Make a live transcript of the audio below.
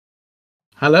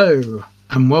Hello,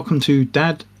 and welcome to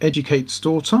Dad Educates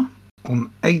Daughter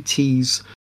on 80s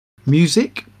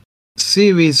Music,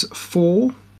 Series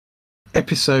 4,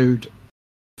 Episode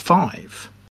 5.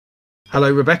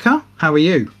 Hello, Rebekah. How are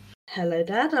you? Hello,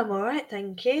 Dad. I'm all right,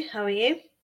 thank you. How are you?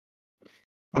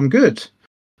 I'm good.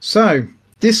 So,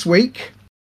 this week,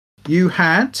 you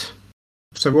had...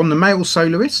 So, on the male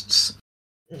soloists,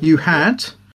 you had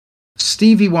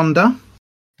Stevie Wonder,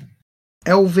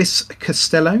 Elvis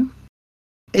Costello,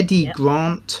 Eddy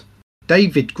Grant,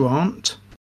 David Grant,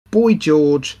 Boy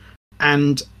George,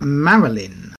 and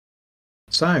Marilyn.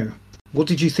 So, what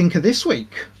did you think of this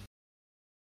week?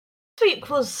 This week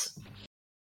was,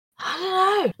 I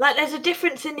don't know, like there's a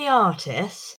difference in the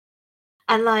artists,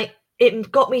 and like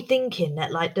it got me thinking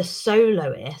that like the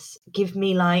soloists give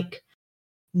me like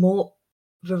more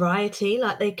variety,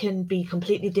 like they can be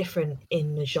completely different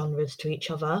in the genres to each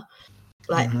other.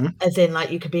 Like, as in,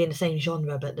 like, you could be in the same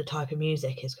genre, but the type of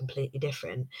music is completely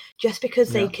different. Just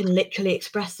because they can literally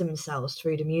express themselves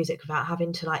through the music without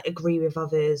having to, like, agree with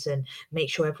others and make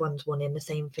sure everyone's wanting the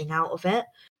same thing out of it.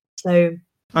 So...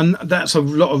 And that's a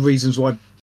lot of reasons why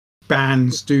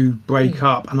bands do break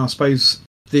up. And I suppose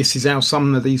this is how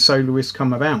some of these soloists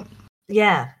come about.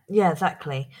 Yeah,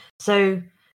 exactly. So,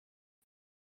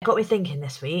 it got me thinking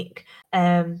this week.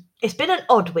 It's been an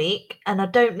odd week, and I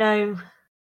don't know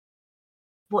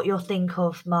what you'll think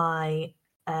of my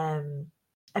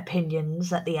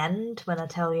opinions at the end when I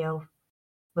tell you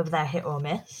whether they're hit or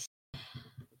miss.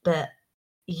 But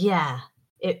yeah,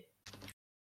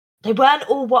 they weren't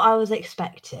all what I was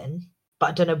expecting,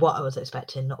 but I don't know what I was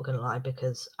expecting, not gonna lie,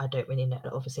 because I don't really know.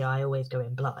 Obviously I always go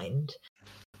in blind.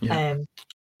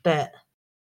 But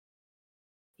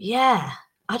yeah,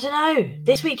 I don't know.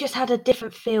 This week just had a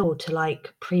different feel to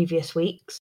like previous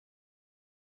weeks.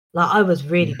 Like I was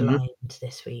really blind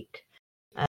this week.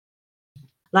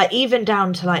 Like even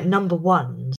down to like number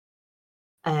ones,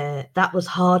 that was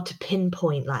hard to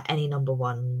pinpoint like any number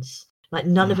ones. Like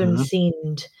none of them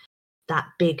seemed that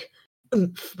big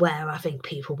oomph where I think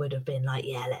people would have been like,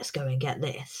 yeah, let's go and get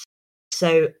this.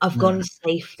 So I've gone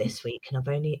safe this week, and I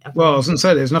was going to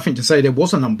say there's nothing to say there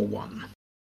was a number one.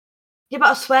 Yeah, but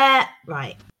I swear,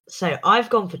 right. So I've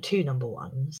gone for 2 number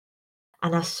ones,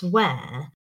 and I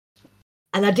swear,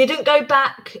 and I didn't go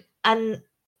back and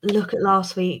look at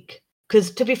last week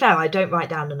because, to be fair, I don't write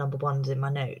down the number ones in my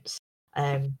notes.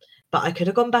 But I could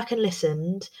have gone back and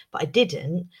listened, but I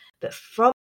didn't. But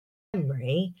from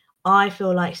memory, I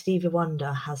feel like Stevie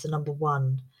Wonder has a number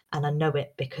one, and I know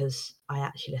it because I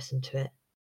actually listened to it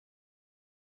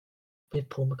with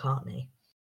Paul McCartney.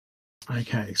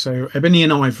 Okay, so Ebony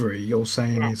and Ivory, you're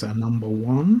saying is a number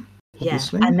one,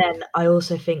 obviously. Yeah, and then I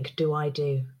also think Do I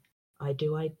Do? I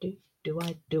Do, I Do, Do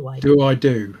I Do, I Do I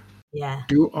Do? Yeah.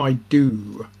 Do I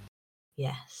Do?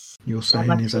 Yes. You're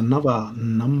saying is another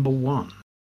number one.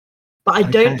 But I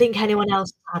don't think anyone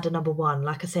else had a number one.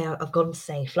 Like I say, I've gone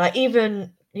safe. Like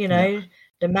even, you know,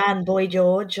 the man Boy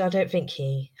George, I don't think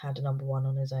he had a number one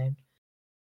on his own.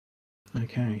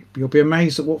 Okay. You'll be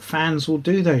amazed at what fans will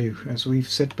do, though, as we've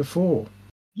said before.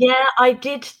 Yeah, I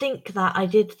did think that. I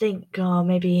did think, oh,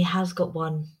 maybe he has got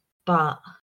one. But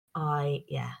I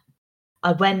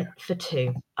went for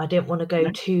 2. I didn't want to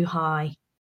go too high.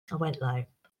 I went low.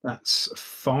 That's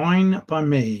fine by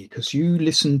me, because you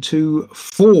listened to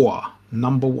 4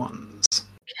 number ones.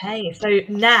 Okay, so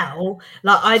now,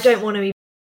 like, I don't want to even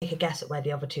take a guess at where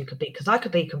the other 2 could be, because I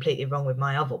could be completely wrong with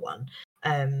my other one.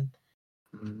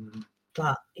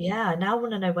 But yeah, I now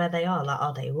want to know where they are. Like,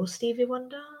 are they all Stevie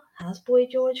Wonder? Has Boy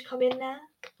George come in there,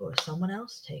 or has someone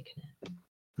else taken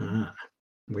it?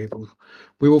 We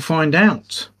will find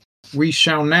out. We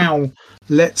shall now.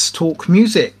 Let's talk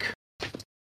music.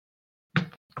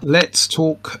 Let's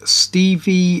talk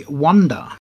Stevie Wonder.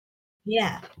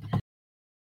 Yeah.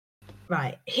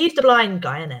 Right. He's the blind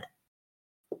guy, isn't it?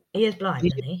 He is blind,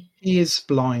 isn't he? He is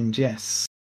blind, yes.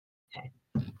 Okay.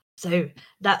 So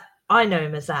that I know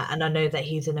him as that, and I know that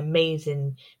he's an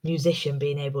amazing musician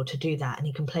being able to do that, and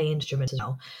he can play instruments as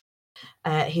well.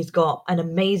 He's got an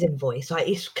amazing voice. Like,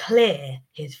 it's clear,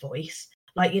 his voice.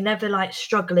 Like, you're never like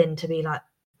struggling to be like,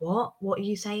 what are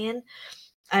you saying?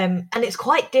 And it's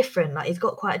quite different. Like, he's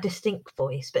got quite a distinct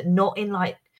voice, but not in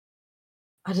like,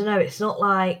 I don't know, it's not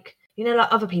like, you know,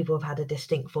 like other people have had a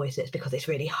distinct voice. It's because it's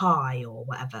really high or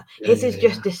whatever. His is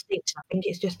just distinct. I think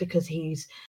it's just because he's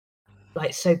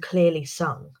like so clearly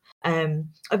sung.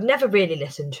 I've never really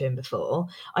listened to him before.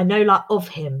 I know like of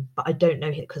him, but I don't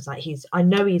know him because like I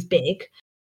know he's big,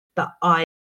 but I've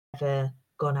never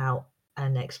gone out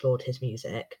and explored his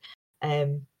music.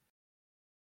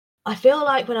 I feel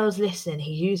like when I was listening,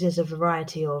 he uses a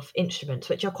variety of instruments,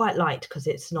 which I quite liked because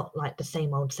it's not like the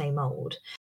same old, same old.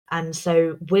 And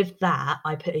so with that,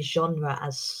 I put his genre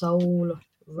as soul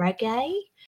reggae.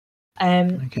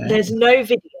 Okay. There's no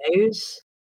videos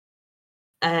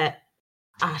at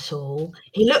all.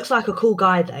 He looks like a cool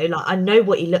guy though. Like I know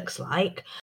what he looks like,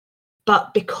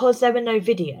 but because there were no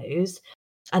videos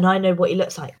and I know what he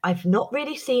looks like, I've not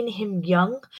really seen him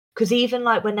young. Because even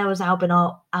like when there was album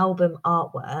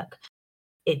artwork,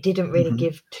 it didn't really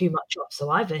give too much off. So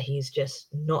either he's just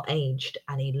not aged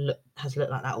and he has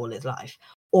looked like that all his life,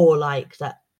 or like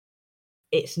that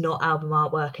it's not album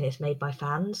artwork and it's made by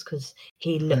fans, because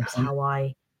he looks how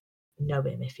I know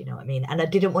him, if you know what I mean. And I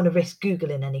didn't want to risk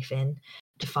Googling anything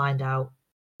to find out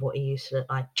what he used to look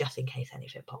like, just in case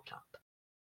anything popped up.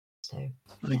 So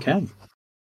Okay.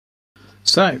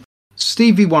 So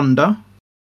Stevie Wonder,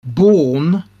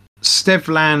 born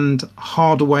Stevland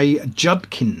Hardaway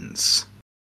Judkins,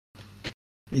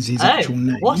 is his actual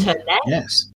name. What a name!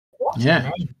 Yes. What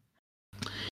a name!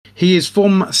 He is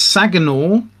from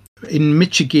Saginaw in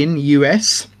Michigan,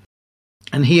 US,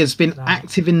 and he has been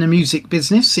active in the music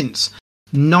business since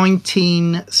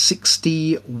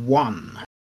 1961.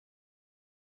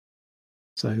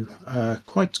 So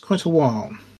quite a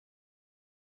while.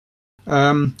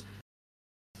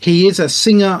 He is a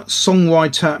singer,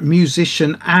 songwriter,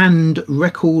 musician, and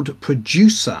record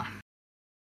producer.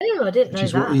 Oh, I didn't know that. Which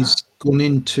is what he's gone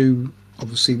into,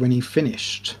 obviously, when he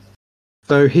finished.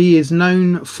 So he is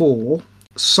known for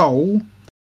soul,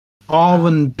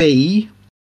 R&B,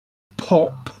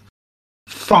 pop,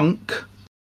 funk,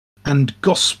 and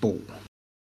gospel.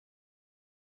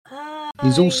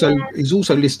 He's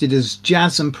also listed as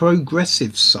jazz and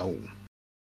progressive soul.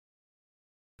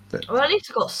 But, well, at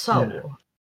least got soul. Yeah.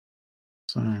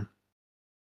 So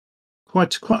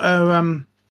quite and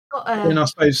I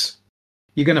suppose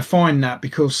you're going to find that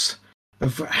because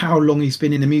of how long he's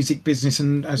been in the music business,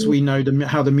 and as we know,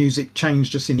 how the music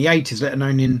changed just in the 80s, let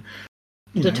alone in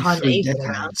the time 3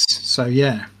 decades. So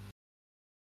yeah.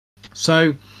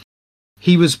 So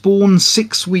he was born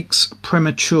 6 weeks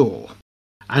premature,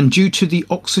 and due to the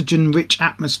oxygen-rich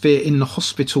atmosphere in the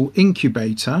hospital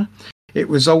incubator, it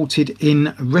resulted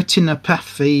in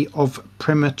retinopathy of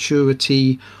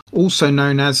prematurity, also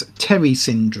known as Terry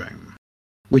syndrome,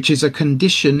 which is a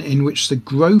condition in which the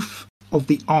growth of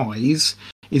the eyes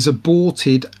is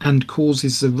aborted and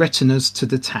causes the retinas to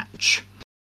detach.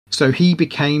 So he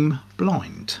became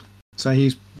blind. So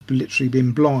he's literally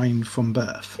been blind from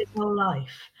birth. His whole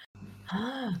life.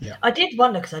 Yeah. I did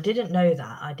wonder, because I didn't know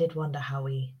that. I did wonder how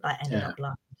he ended up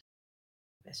blind.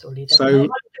 That's all he did. So I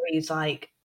wonder he's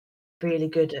really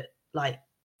good at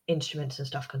instruments and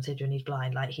stuff, considering he's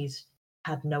blind. He's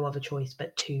had no other choice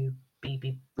but to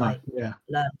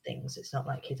learn things. It's not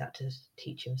like he's had to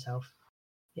teach himself.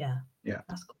 Yeah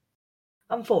That's cool.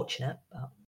 Unfortunate, but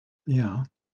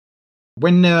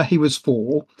when he was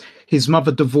 4, his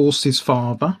mother divorced his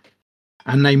father,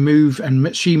 and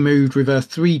she moved with her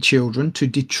 3 children to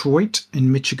Detroit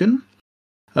in Michigan,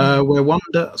 where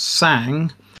Wonder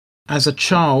sang as a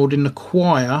child in the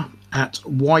choir at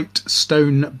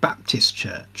Whitestone Baptist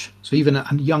Church. So even at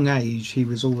a young age, he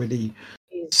was already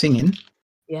singing.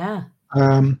 Yeah.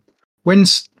 When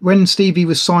Stevie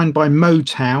was signed by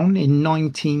Motown in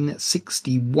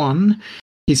 1961,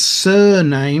 his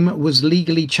surname was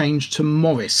legally changed to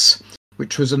Morris,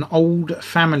 which was an old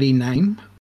family name,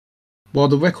 while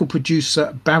the record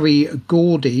producer Barry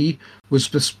Gordy was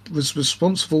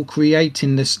responsible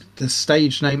creating the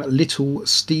stage name Little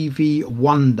Stevie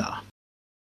Wonder.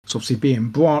 So obviously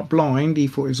being blind, he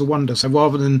thought it was a wonder. So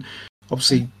rather than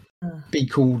obviously be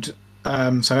called,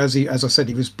 so as I said,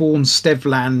 he was born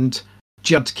Stevland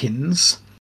Judkins.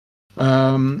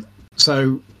 So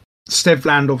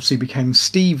Stevland obviously became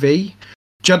Stevie.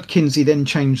 Judkins he then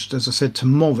changed, as I said, to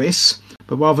Morris.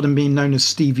 But rather than being known as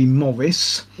Stevie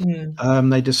Morris,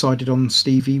 they decided on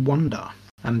Stevie Wonder,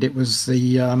 and it was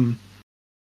the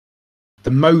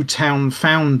Motown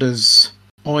founders'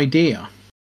 idea.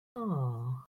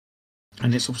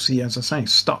 And it's obviously, as I say,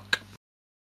 stuck.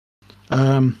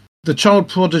 The child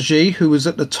prodigy, who was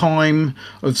at the time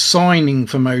of signing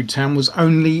for Motown, was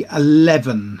only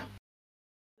 11.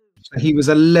 So he was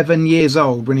 11 years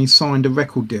old when he signed a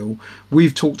record deal.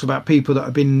 We've talked about people that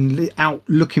have been out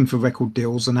looking for record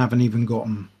deals and haven't even got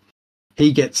them.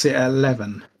 He gets it at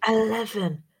 11.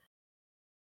 11.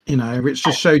 Which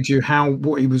just showed you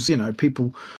what he was,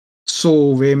 people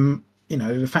saw him,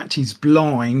 the fact he's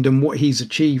blind and what he's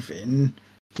achieving,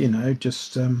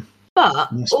 just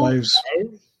but I suppose.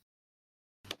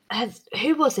 Also,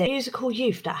 who was it? Musical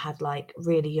Youth that had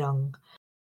really young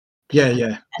people.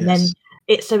 Yeah. And then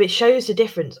it shows the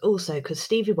difference also, because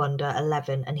Stevie Wonder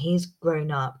 11 and he's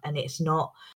grown up and it's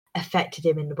not affected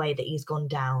him in the way that he's gone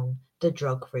down the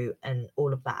drug route and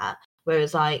all of that,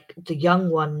 whereas like the young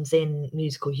ones in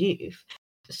Musical Youth,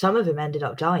 some of them ended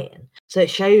up dying. So it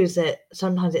shows that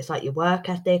sometimes it's like your work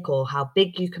ethic or how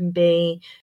big you can be,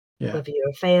 whether you're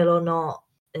a fail or not.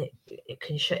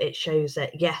 It shows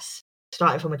that yes,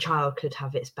 starting from a child could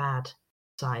have its bad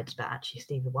sides, but actually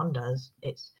Stevie Wonder's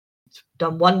it's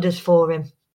done wonders for him.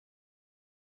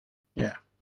 Yeah.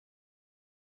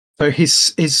 So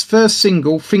his first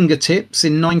single, Fingertips,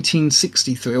 in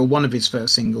 1963, or one of his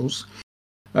first singles,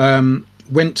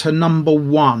 went to number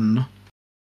 1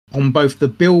 on both the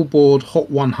Billboard Hot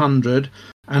 100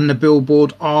 and the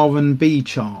Billboard R&B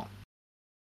chart.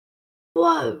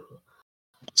 Whoa.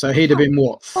 So he'd have been,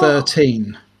 what,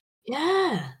 13?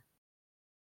 Yeah.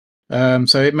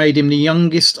 So it made him the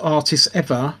youngest artist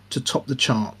ever to top the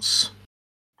charts.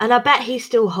 And I bet he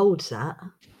still holds that,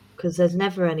 because there's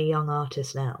never any young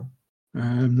artists now.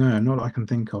 No, not that I can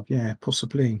think of. Yeah,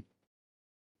 possibly.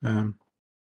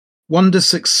 Wonder's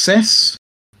success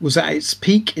was at its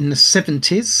peak in the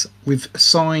 70s with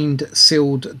Signed,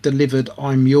 Sealed, Delivered,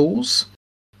 I'm Yours,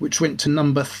 which went to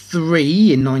number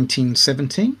 3 in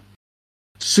 1970.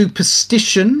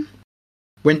 Superstition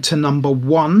went to number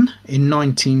 1 in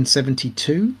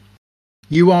 1972.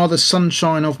 You Are the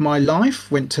Sunshine of My Life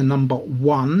went to number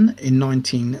 1 in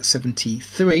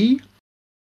 1973.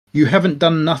 You Haven't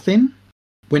Done Nothing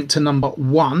went to number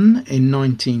 1 in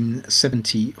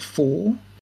 1974.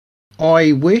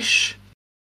 I Wish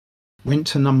went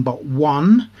to number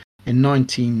 1 in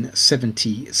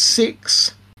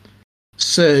 1976.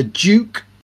 Sir Duke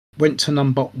went to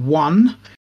number 1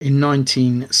 in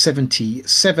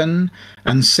 1977.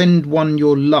 And Send One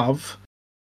Your Love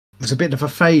was a bit of a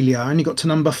failure, only got to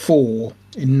number 4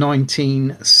 in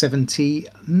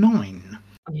 1979.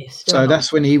 So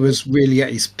that's when he was really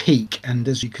at his peak, and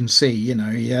as you can see, you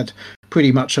know, he had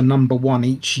pretty much a number 1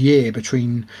 each year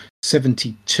between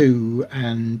 72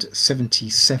 and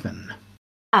 77.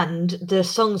 And the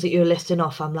songs that you're listing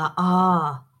off, I'm like,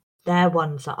 they're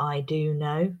ones that I do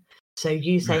know. So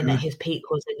you saying that his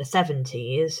peak was in the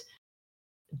 70s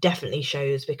definitely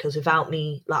shows, because without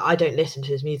me, like, I don't listen to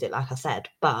his music, like I said,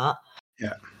 but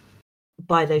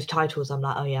by those titles, I'm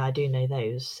like, oh yeah, I do know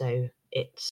those. So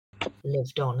it's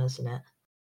lived on, isn't it?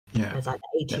 Yeah. There's like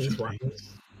the 80s definitely.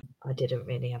 ones. I didn't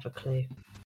really have a clue.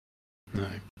 No.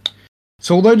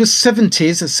 So although the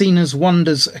 70s are seen as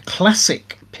Wonder's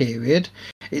classic period,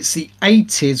 it's the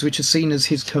 80s which are seen as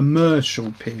his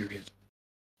commercial period.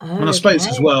 And I suppose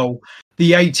as well,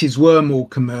 the 80s were more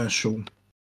commercial.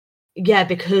 Yeah,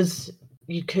 because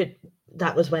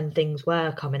that was when things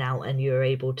were coming out and you were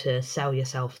able to sell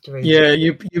yourself through. Yeah,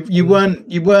 you weren't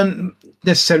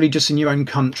necessarily just in your own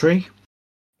country.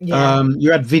 Yeah.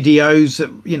 You had videos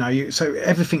that, you know, so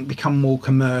everything become more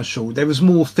commercial. There was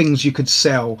more things you could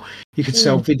sell. You could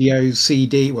sell videos,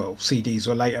 CDs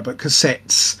were later, but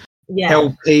cassettes,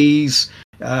 LPs,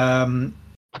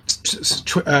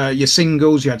 your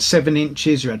singles. You had 7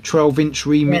 inches, you had 12-inch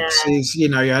remixes. You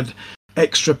know, you had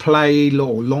extra play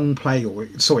or long play, or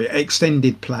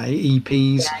extended play,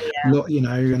 EPs. You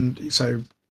know, and so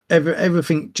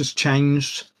everything just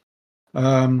changed.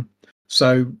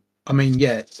 So I mean,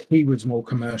 yeah, he was more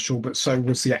commercial, but so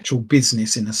was the actual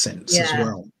business in a sense as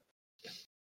well.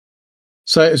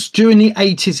 So it was during the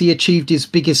 80s he achieved his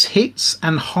biggest hits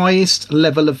and highest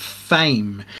level of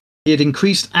fame. He had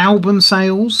increased album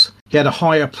sales. He had a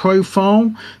higher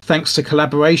profile thanks to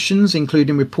collaborations,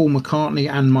 including with Paul McCartney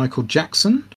and Michael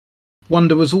Jackson.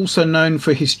 Wonder was also known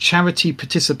for his charity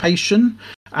participation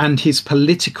and his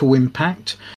political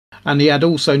impact, and he had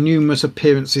also numerous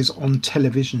appearances on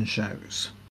television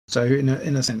shows. So in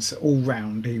a sense, all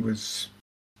round, he was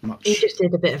much. He just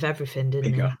did a bit of everything,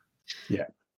 didn't he? Yeah.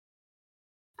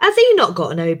 Has he not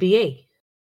got an OBE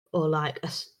or like a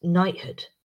knighthood?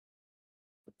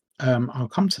 I'll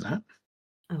come to that.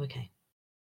 Oh, okay.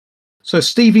 So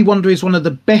Stevie Wonder is one of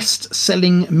the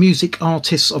best-selling music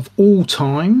artists of all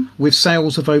time, with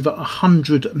sales of over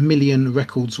 100 million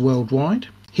records worldwide.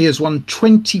 He has won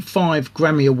 25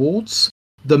 Grammy Awards,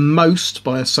 the most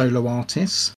by a solo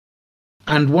artist,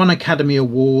 and 1 Academy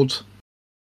Award,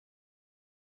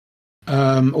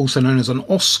 also known as an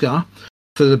Oscar,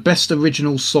 for the Best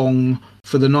Original Song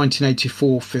for the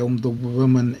 1984 film The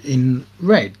Woman in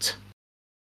Red.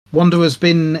 Wonder has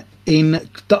been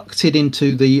inducted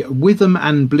into the Rhythm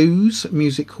and Blues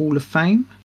Music Hall of Fame,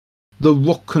 the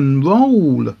Rock and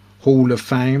Roll Hall of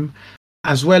Fame,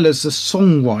 as well as the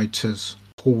Songwriters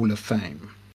Hall of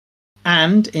Fame.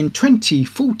 And in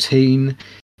 2014,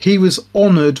 He was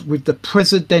honoured with the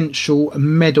Presidential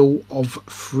Medal of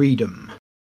Freedom.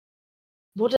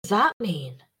 What does that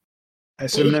mean?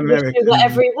 It's He an can just do American,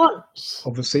 whatever he wants.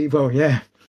 obviously. Well, yeah.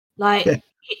 Like, Yeah.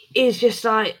 he's just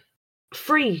like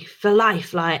free for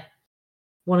life. Like,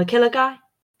 want to kill a guy?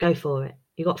 Go for it.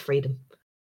 You got freedom.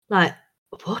 Like,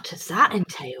 what does that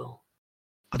entail?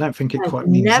 I don't think it I've quite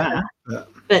means never. that.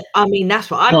 But I mean,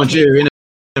 that's what I'm. Mind you, in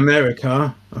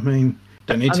America, I mean,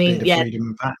 don't need to be the yeah.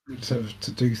 freedom of that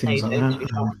to do things like don't,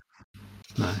 that.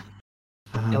 No.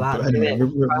 Go out But and do anyway,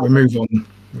 it. we'll move on.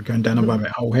 We're going down a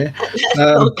rabbit hole here.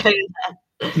 Not go there.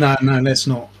 No, let's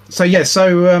not. So yeah,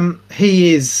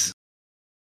 he is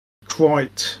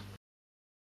quite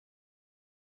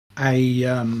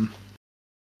a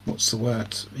what's the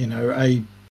word? You know, a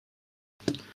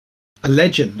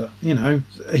legend. You know,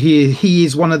 he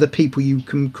is one of the people you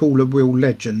can call a real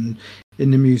legend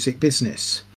in the music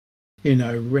business. You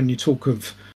know, when you talk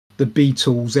of the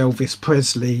Beatles, Elvis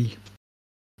Presley,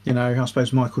 you know, I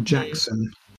suppose Michael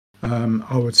Jackson.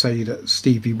 I would say that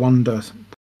Stevie Wonder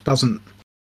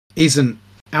isn't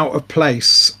out of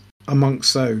place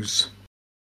amongst those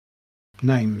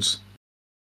names.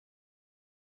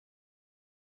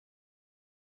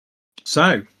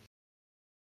 So,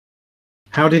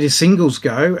 how did his singles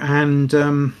go, and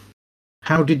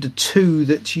how did the two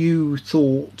that you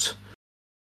thought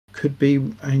could be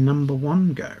a number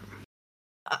one go?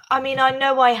 I mean, I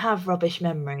know I have rubbish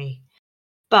memory,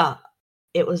 but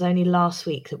it was only last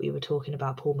week that we were talking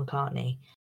about Paul McCartney,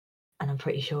 and I'm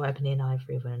pretty sure Ebony and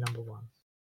Ivory were number one.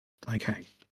 Okay.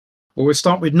 Well, we'll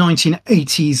start with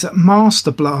 1980's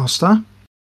Master Blaster,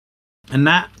 and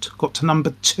that got to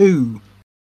number 2.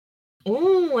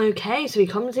 Oh, okay, so he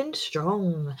comes in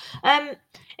strong. It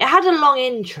had a long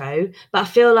intro, but I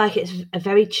feel like it's a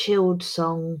very chilled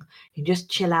song. You can just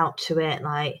chill out to it,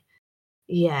 like,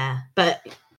 yeah. But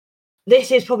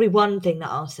this is probably one thing that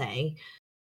I'll say.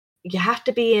 You have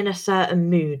to be in a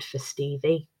certain mood for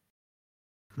Stevie.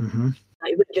 Mm-hmm. Like,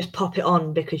 you wouldn't just pop it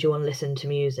on because you want to listen to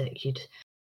music. You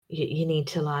need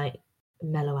to like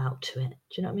mellow out to it. Do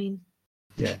you know what I mean?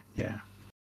 Yeah.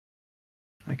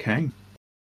 Okay.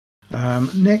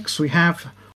 Next we have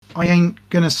I Ain't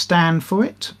Gonna Stand For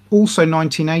It, also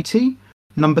 1980,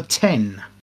 number 10.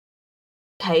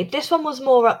 Okay, this one was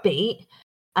more upbeat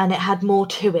and it had more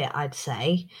to it, I'd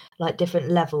say, like different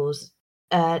levels.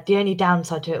 The only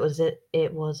downside to it was that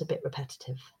it was a bit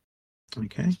repetitive.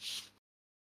 Okay.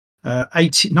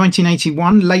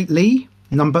 1981, Lately,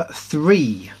 number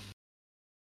 3.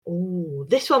 Oh,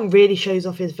 this one really shows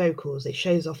off his vocals. It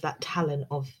shows off that talent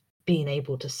of being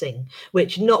able to sing,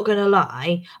 which, not gonna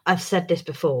lie, I've said this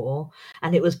before,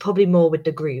 and it was probably more with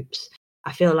the groups.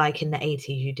 I feel like in the 80s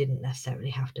you didn't necessarily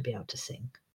have to be able to sing.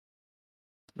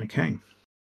 Okay.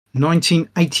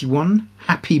 1981,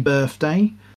 Happy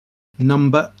Birthday,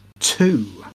 number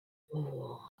 2.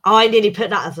 Oh, I nearly put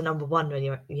that as a number one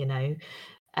when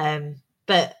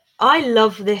but I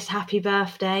love this Happy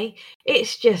Birthday.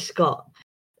 It's just got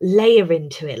layering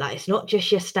to it. Like, it's not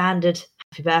just your standard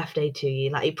happy birthday to you.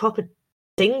 Like, he proper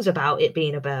sings about it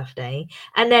being a birthday,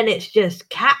 and then it's just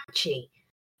catchy.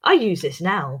 I use this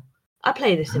now. I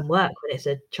play this in work when it's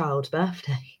a child's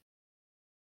birthday.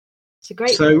 It's a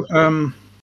great one.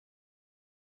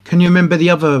 Can you remember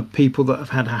the other people that have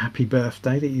had a happy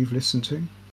birthday that you've listened to?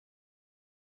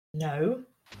 No.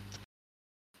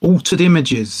 Altered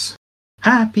Images.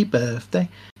 Happy birthday,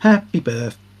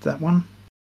 that one.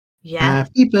 Yeah.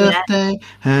 Happy birthday,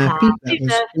 happy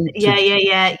birthday. Yeah.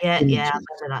 I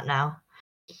remember that now.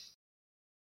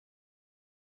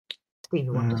 Stevie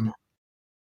Wonder's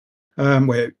better.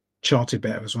 Well, it charted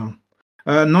better as well.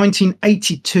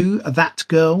 1982, That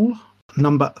Girl,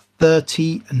 number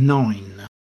 39.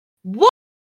 What?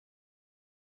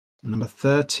 Number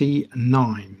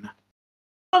 39.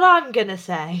 What I'm gonna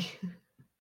say.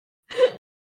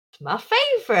 It's my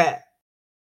favourite.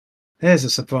 There's a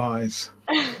surprise.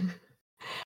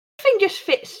 Everything just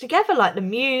fits together, like the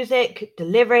music, the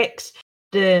lyrics,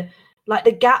 the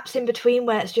gaps in between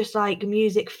where it's just like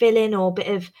music filling or a bit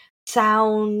of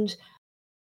sound.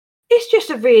 It's just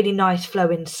a really nice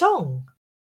flowing song.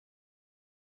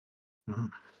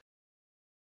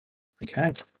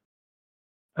 Okay.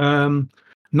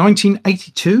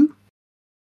 1982,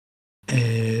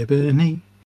 Ebony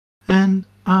and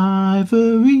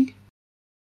Ivory,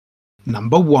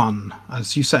 number 1,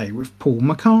 as you say, with Paul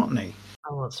McCartney.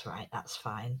 Oh, that's right. That's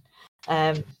fine.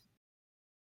 As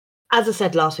I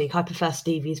said last week, I prefer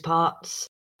Stevie's parts.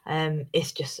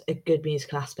 It's just a good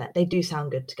musical aspect. They do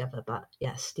sound good together, but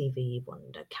yeah, Stevie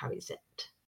Wonder carries it.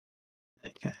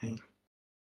 Okay.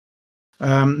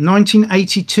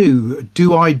 1982,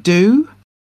 Do I Do,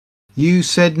 You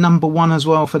said number 1 as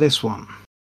well for this one.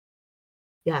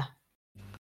 Yeah.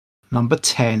 Number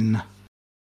 10.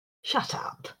 Shut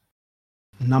up.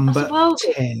 Number That's a well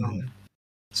 10. That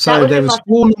So would have there been was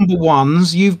my 4 number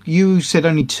 1s. You said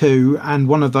only 2, and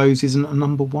one of those isn't a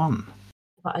number 1.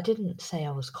 But I didn't say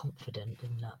I was confident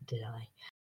in that, did I?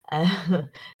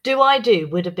 Do I Do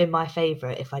would have been my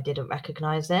favourite if I didn't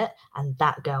recognise it, and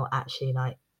that girl actually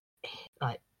like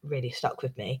really stuck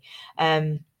with me.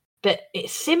 But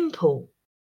it's simple,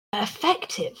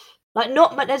 effective. Like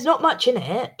there's not much in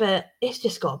it, but it's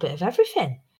just got a bit of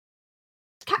everything.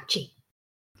 It's catchy.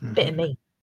 Bit of me.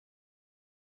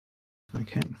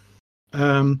 Okay.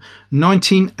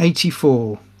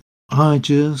 1984. I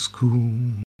just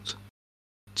called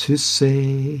to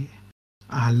say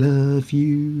I love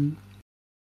you.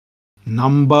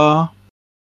 Number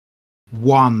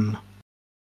 1.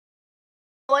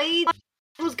 I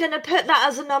was going to put that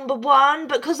as a number 1,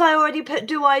 but because I already put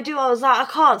Do I Do, I was like,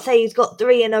 I can't say he's got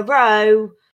 3 in a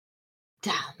row.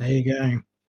 Damn. There you go.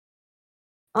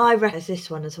 I recognise this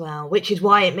one as well, which is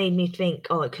why it made me think,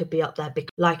 oh, it could be up there. Because,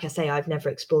 like I say, I've never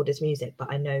explored his music, but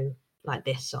I know like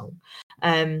this song.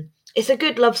 It's a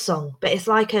good love song, but it's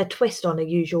like a twist on a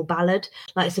usual ballad.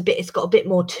 Like it's got a bit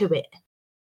more to it.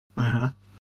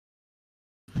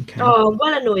 Okay. Oh, I'm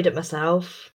well annoyed at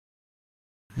myself.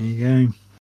 There you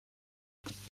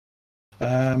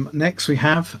go. Next we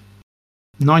have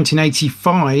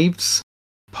 1985's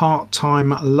Part-Time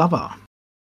Lover.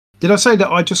 Did I say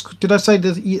that I just called to say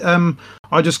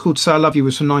I love you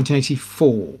was from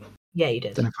 1984? Yeah, you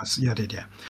did. I did, yeah.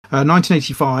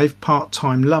 1985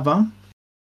 Part-Time Lover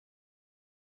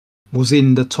was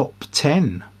in the top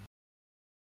 10.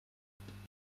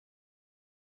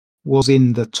 Was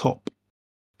in the top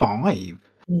 5.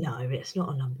 No, it's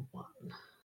not a number 1.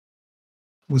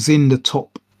 Was in the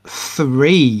top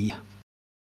 3.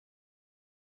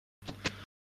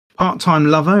 Part-Time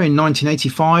Lover in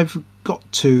 1985 got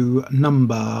to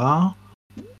number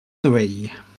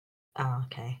 3. Oh,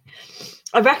 okay.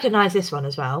 I recognise this one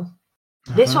as well.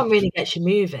 This one really gets you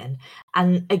moving,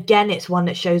 and again, it's one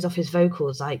that shows off his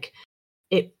vocals. Like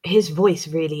his voice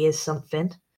really is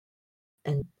something.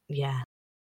 And yeah,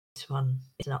 this one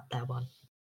is an up there one.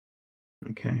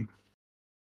 Okay.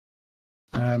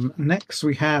 Next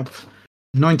we have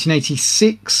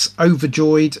 1986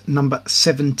 Overjoyed number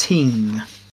 17,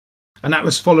 and that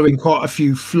was following quite a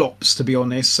few flops, to be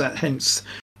honest. Hence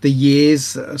the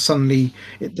years. Suddenly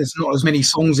there's not as many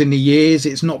songs in the years.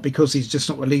 It's not because he's just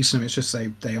not releasing them, it's just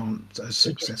they aren't as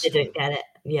successful. Just didn't get it.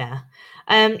 Yeah.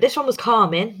 This one was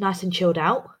calming, nice and chilled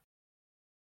out.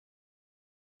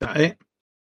 That it?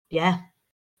 Yeah.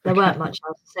 There weren't much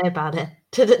else to say about it.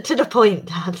 To the point,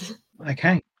 Dad.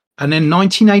 Okay. And then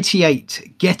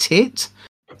 1988, Get It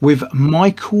with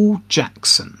Michael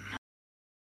Jackson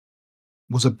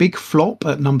was a big flop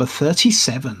at number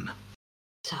 37.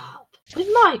 Stop. With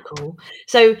Michael.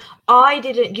 So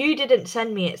you didn't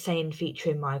send me it saying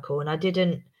featuring Michael, and I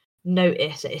didn't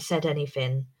notice that it said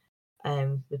anything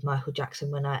with Michael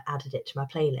Jackson when I added it to my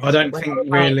playlist. I don't think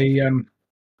really.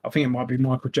 I think it might be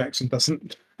Michael Jackson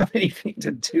doesn't have anything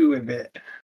to do with it.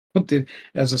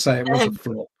 As I say, it was a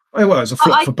flop. Well, it was a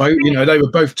flop for both. They were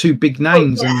both two big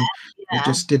names, and it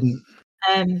just didn't.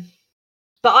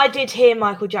 But I did hear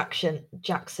Michael Jackson,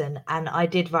 and I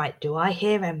did write, do I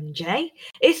hear MJ?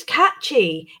 It's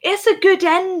catchy. It's a good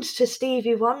end to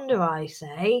Stevie Wonder, I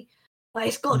say. Like,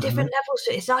 it's got different levels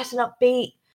to it. It's nice and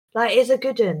upbeat. Like, it's a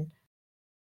good one.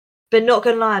 But not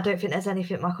going to lie, I don't think there's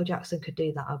anything Michael Jackson could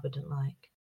do that I wouldn't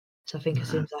like. So I think as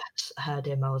soon as I heard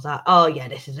him, I was like, oh, yeah,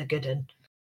 this is a good one.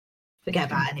 Forget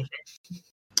about anything.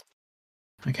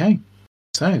 Okay.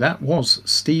 So that was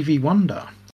Stevie Wonder.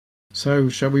 So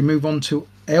shall we move on to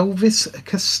Elvis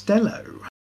Costello?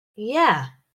 Yeah.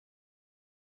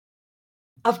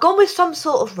 I've gone with some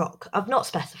sort of rock. I've not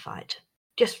specified.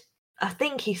 Just, I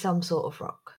think he's some sort of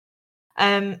rock.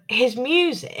 His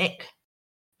music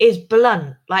is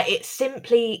blunt. Like, it's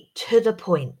simply to the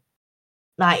point.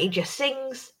 Like, he just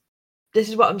sings, this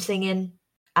is what I'm singing,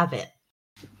 have it.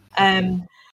 And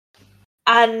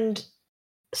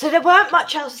so there weren't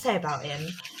much else to say about him.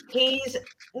 He's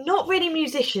not really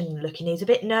musician looking. He's a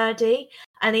bit nerdy,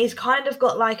 and he's kind of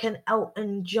got like an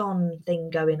Elton John thing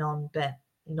going on, but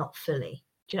not fully.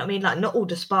 Do you know what I mean? Like, not all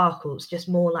the sparkles, just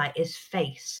more like his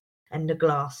face and the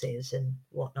glasses and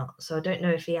whatnot. So I don't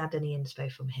know if he had any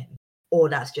inspo from him, or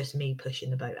that's just me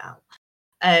pushing the boat out.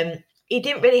 He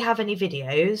didn't really have any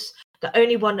videos. The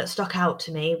only one that stuck out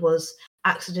to me was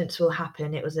Accidents Will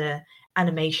Happen. It was a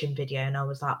animation video, and I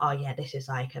was like, oh yeah, this is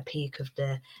like a peak of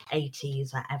the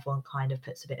 80s. Like, everyone kind of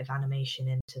puts a bit of animation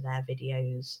into their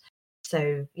videos.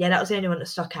 So yeah, that was the only one that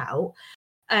stuck out.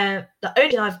 The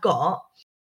only thing I've got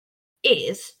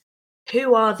is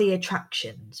who are the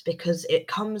attractions, because it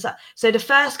comes up. So the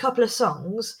first couple of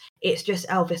songs, it's just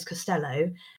Elvis Costello,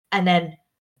 and then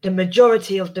the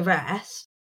majority of the rest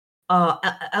are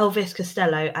Elvis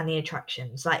Costello and the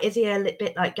attractions. Like, is he a little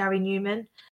bit like Gary Newman,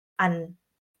 and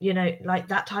like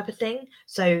that type of thing?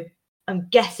 So I'm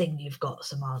guessing you've got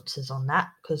some answers on that,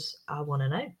 because I want to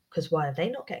know. Because why are they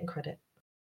not getting credit?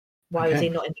 Why was he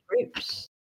not in the groups?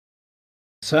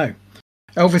 So,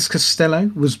 Elvis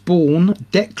Costello was born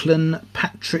Declan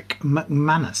Patrick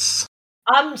McManus.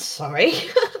 I'm sorry.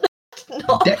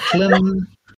 Declan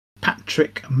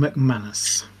Patrick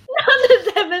McManus. None of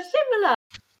them are similar.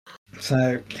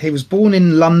 So he was born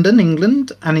in London,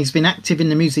 England, and he's been active in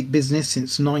the music business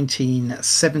since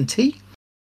 1970.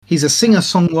 He's a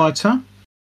singer-songwriter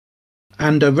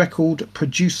and a record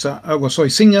producer.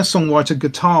 Singer, songwriter,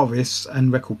 guitarist,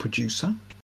 and record producer.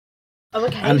 Oh,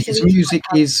 okay. And his music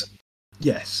is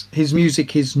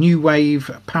new wave,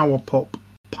 power pop,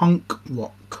 punk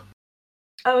rock.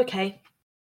 Oh, okay.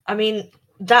 I mean,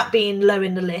 that being low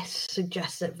in the list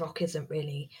suggests that rock isn't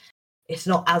really. It's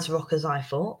not as rock as I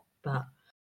thought, but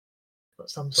got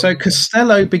some. So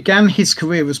Costello began his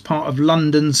career as part of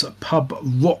London's pub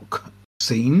rock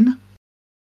scene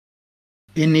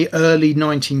in the early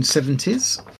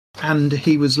 1970s, and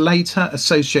he was later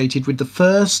associated with the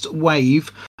first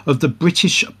wave of the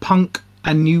British punk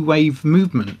and new wave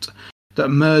movement that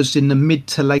emerged in the mid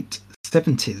to late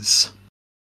 70s.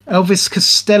 Elvis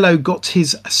Costello got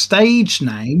his stage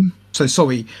name,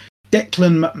 Declan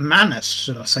McManus,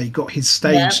 should I say, got his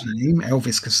stage name,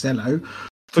 Elvis Costello,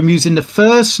 from using the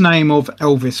first name of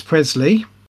Elvis Presley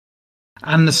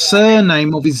and the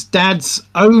surname of his dad's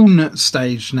own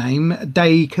stage name,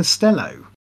 Day Costello.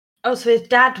 Oh, so his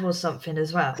dad was something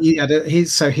as well.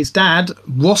 His dad,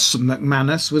 Ross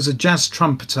McManus, was a jazz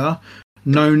trumpeter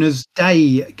known as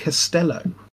Day Costello.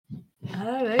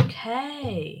 Oh,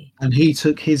 okay. And he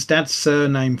took his dad's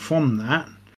surname from that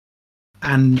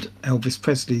and Elvis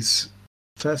Presley's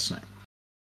first name.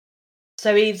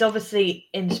 So he's obviously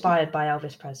inspired by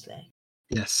Elvis Presley.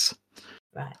 Yes.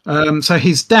 Right. So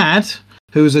his dad,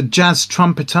 who was a jazz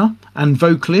trumpeter and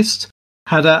vocalist,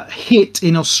 had a hit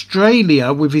in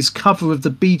Australia with his cover of the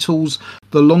Beatles'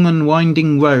 The Long and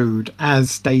Winding Road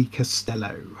as Day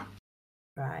Costello.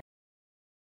 Right.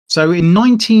 So in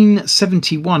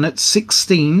 1971, at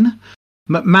 16,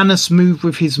 McManus moved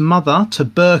with his mother to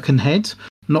Birkenhead,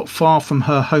 not far from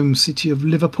her home city of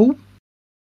Liverpool.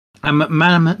 And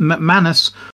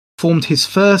McManus formed his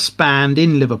first band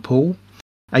in Liverpool,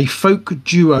 a folk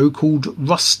duo called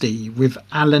Rusty with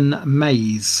Alan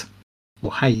Hayes.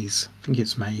 I think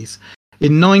it's Mays.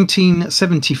 In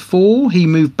 1974, he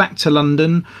moved back to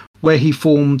London, where he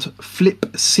formed Flip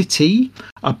City,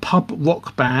 a pub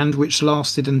rock band which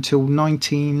lasted until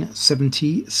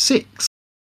 1976.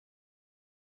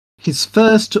 His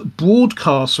first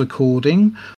broadcast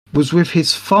recording was with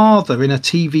his father in a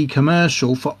TV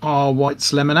commercial for R.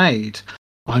 White's Lemonade.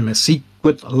 I'm a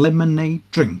secret lemonade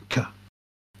drinker.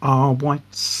 R.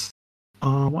 White's.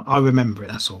 I remember it,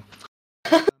 that's all.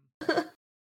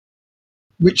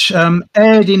 Which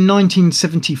aired in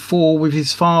 1974 with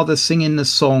his father singing the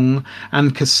song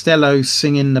and Costello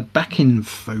singing the backing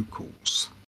vocals.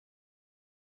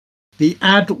 The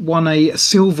ad won a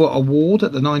Silver Award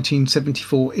at the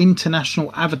 1974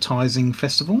 International Advertising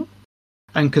Festival,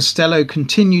 and Costello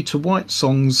continued to write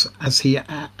songs as he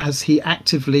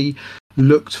actively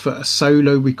looked for a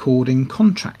solo recording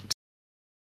contract.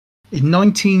 In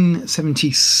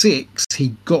 1976,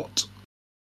 he got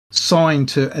signed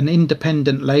to an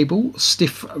independent label,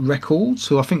 Stiff Records,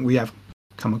 who I think we have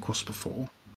come across before.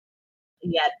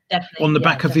 Yeah, definitely. On the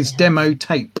back of his demo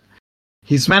tape.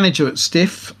 His manager at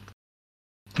Stiff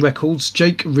Records,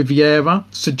 Jake Riviera,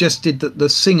 suggested that the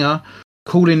singer,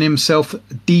 calling himself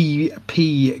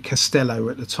D.P. Costello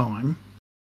at the time,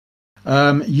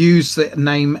 used the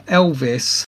name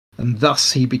Elvis, and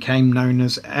thus he became known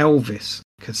as Elvis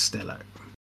Costello.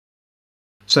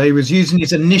 So he was using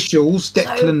his initials,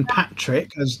 Declan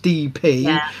Patrick, as DP,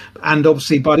 and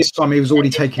obviously by this time he was already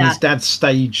taking his dad's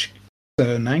stage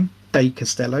surname, Day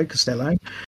Costello.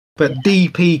 But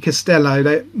DP Costello,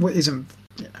 that isn't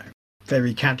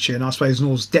very catchy, and I suppose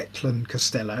nor was Declan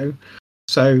Costello.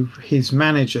 So his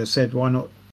manager said, why not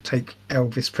take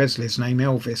Elvis Presley's name,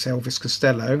 Elvis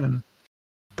Costello, and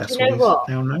that's what he's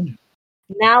now known.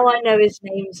 Now I know his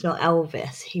name's not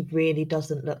Elvis. He really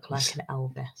doesn't look like an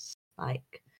Elvis.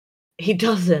 Like, he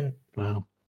doesn't. Wow.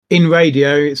 In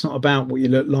radio, it's not about what you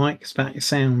look like, it's about your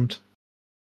sound.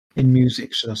 in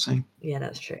music, should I say. Yeah,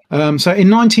 that's true. So in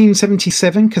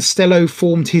 1977, Costello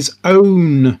formed his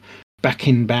own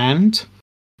backing band,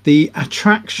 the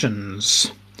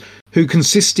Attractions, who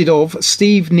consisted of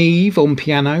Steve Neve on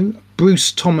piano,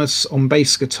 Bruce Thomas on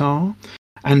bass guitar,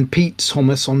 and Pete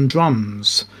Thomas on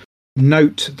drums.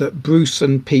 Note that Bruce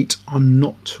and Pete are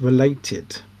not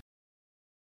related,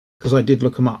 because I did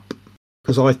look them up,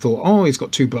 because I thought, oh, he's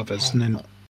got two brothers. Okay. And then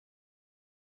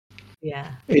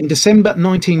Yeah. in December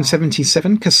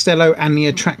 1977, Costello and the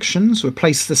Attractions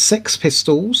replaced the Sex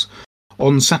Pistols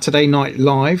on Saturday Night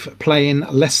Live, playing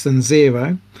Less Than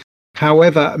Zero.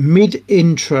 However,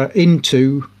 mid-intro,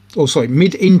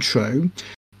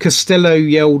 Costello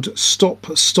yelled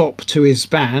 "Stop, stop" to his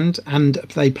band, and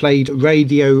they played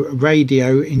Radio,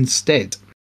 Radio instead,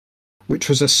 which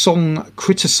was a song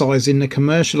criticising the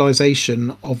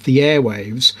commercialisation of the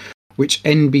airwaves, which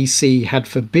NBC had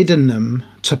forbidden them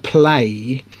to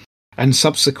play, and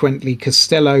subsequently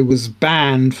Costello was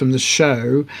banned from the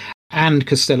show, and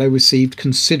Costello received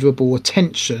considerable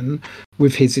attention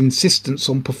with his insistence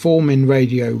on performing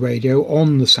Radio, Radio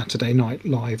on the Saturday Night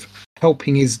Live,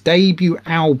 helping his debut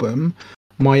album,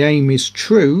 My Aim Is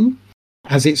True,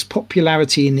 as its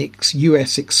popularity in the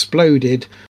US exploded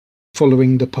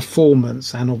following the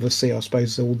performance, and obviously I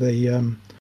suppose all the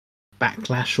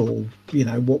backlash, or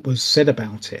what was said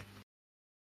about it.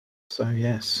 So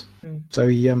yes, so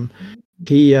he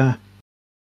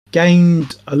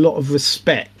gained a lot of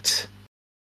respect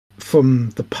from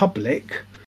the public,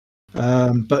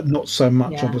 but not so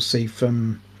much obviously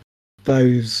from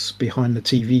those behind the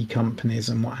TV companies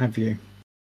and what have you.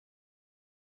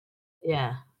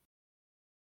 Yeah.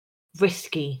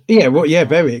 Risky. Yeah, well, yeah,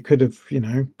 very. It could have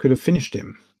finished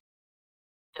him.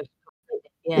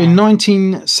 Yeah. In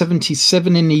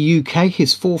 1977 in the UK,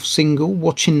 his fourth single,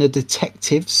 Watching the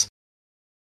Detectives,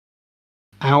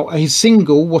 off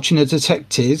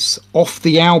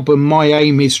the album My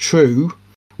Aim Is True,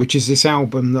 which is this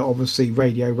album that obviously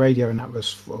Radio, Radio, and that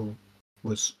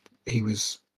he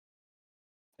was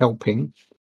helping,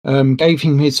 gave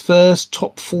him his first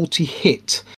top 40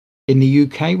 hit in the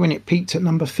UK when it peaked at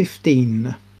number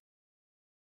 15.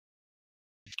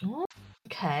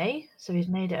 Okay, so he's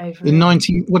made it over.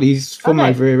 He's from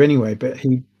over here anyway, but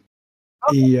he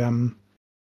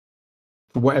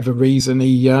for whatever reason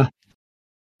he was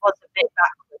a bit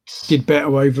backwards. Did better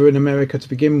over in America to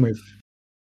begin with.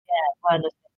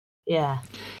 Yeah.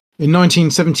 In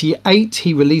 1978,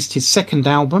 he released his second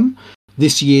album,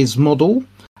 This Year's Model,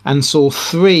 and saw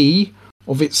 3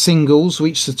 of its singles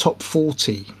reach the top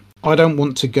 40. I Don't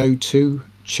Want to Go to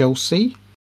Chelsea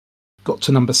got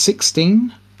to number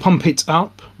 16. Pump It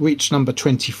Up reached number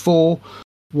 24,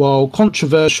 while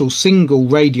controversial single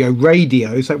Radio,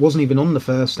 Radio, so it wasn't even on the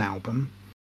first album,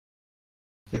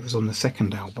 it was on the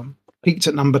second album, peaked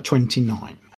at number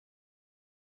 29.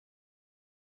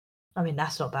 I mean,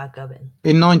 that's not bad going.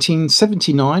 In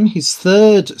 1979, his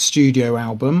third studio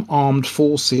album, Armed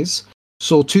Forces,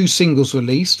 saw 2 singles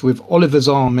released, with Oliver's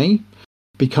Army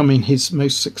becoming his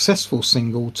most successful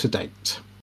single to date.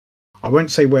 I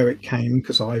won't say where it came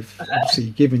because I've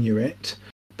obviously given you it,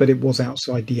 but it was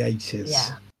outside the 80s.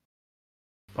 Yeah.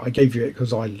 But I gave you it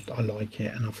because I like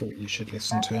it and I thought you should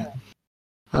listen to it.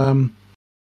 So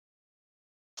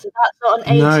that's not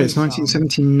an 80s No, it's song.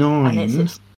 1979. And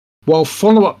it's While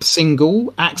follow-up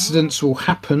single, Accidents Will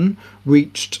Happen,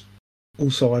 reached...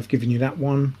 Also, I've given you that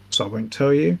one, so I won't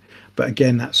tell you. But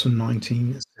again, that's from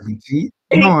 1979.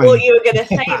 I thought you were going to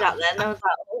say that then. I was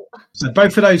like, oh. So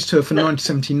both of those two are from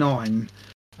 1979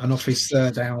 and off his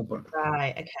third album.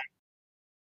 Right, okay.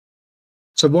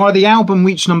 So while the album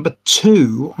reached number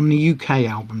 2 on the UK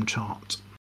album chart.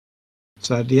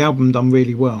 So the album done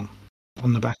really well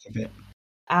on the back of it.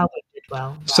 Album did well.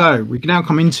 Wow. So we can now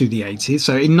come into the 80s.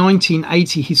 So in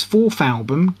 1980, his fourth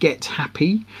album, Get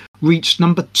Happy, reached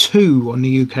number 2 on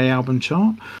the UK album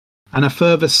chart. And a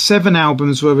further 7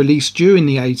 albums were released during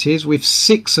the 80s, with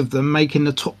 6 of them making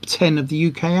the top 10 of the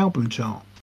UK album chart,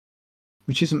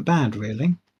 which isn't bad,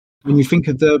 really. When you think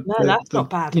of that's not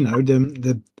bad. You know,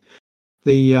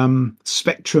 the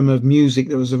spectrum of music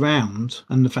that was around,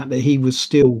 and the fact that he was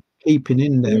still keeping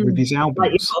in there with his albums.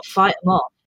 Like, you've got to fight them off.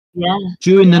 Yeah.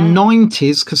 During the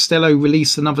 90s, Costello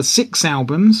released another 6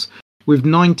 albums, with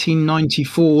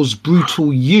 1994's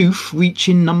Brutal Youth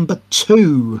reaching number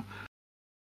 2.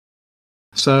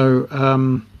 So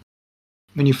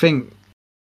when you think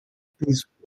he's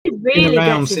really been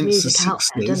around gets his since the music out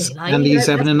there, 60s, doesn't he? Like, and he's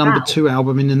having a number out. 2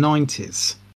 album in the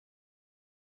 90s.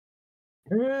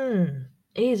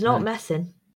 He's not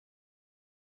messing.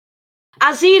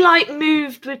 Has he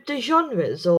moved with the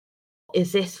genres, or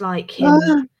is this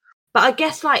him But I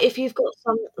guess like if you've got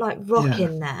some like rock Yeah.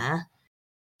 in there,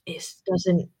 it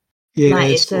doesn't Yeah,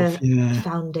 like it's it's sort a of, yeah.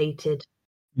 foundated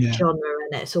Yeah. genre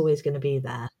and it's always going to be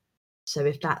there. So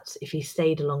if he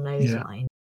stayed along those Yeah. lines,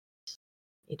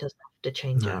 he doesn't have to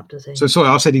change it No. up, does he? So sorry,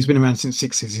 I said he's been around since the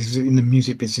 60s. He's in the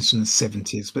music business in the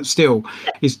 70s, but still,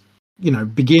 he's, you know,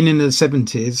 beginning of the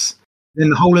 70s, then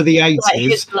the whole of the Like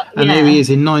his 80s, and here he yeah, is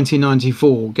in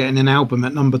 1994 getting an album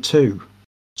at number 2.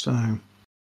 So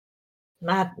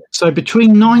madness. So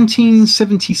between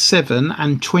 1977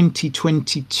 and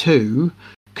 2022,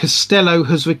 Costello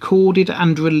has recorded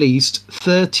and released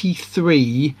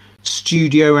 33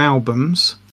 studio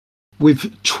albums,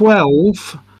 with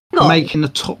 12 Hang on. making the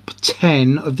top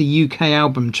 10 of the UK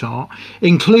album chart,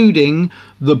 including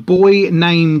The Boy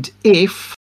Named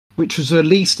If, which was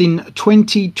released in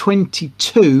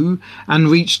 2022 and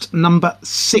reached number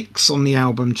 6 on the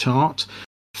album chart,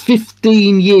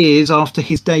 15 years after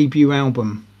his debut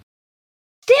album.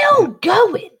 Still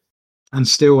going. And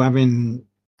still having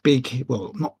big,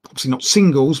 well, not obviously not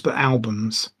singles, but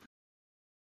albums.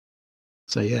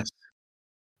 So yes,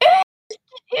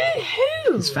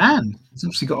 Who? his fan. He's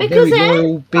obviously got a Because very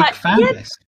loyal, big fan yeah,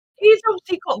 base. he's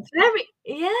obviously got very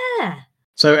yeah.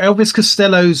 So Elvis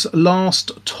Costello's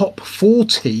last top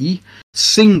 40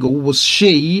 single was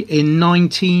 "She" in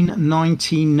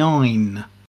 1999.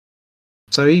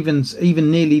 So even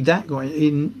nearly that got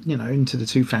in, you know, into the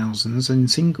 2000s in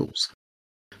singles.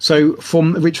 So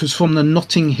which was from the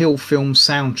Notting Hill film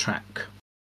soundtrack,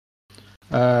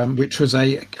 which was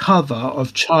a cover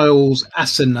of Charles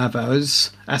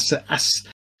Aznavour's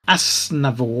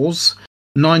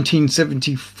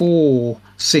 1974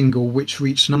 single, which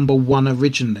reached number 1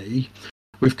 originally,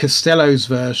 with Costello's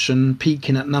version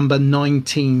peaking at number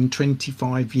 19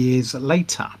 25 years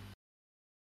later.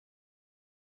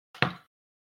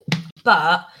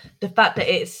 But the fact that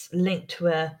it's linked to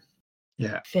a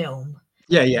film.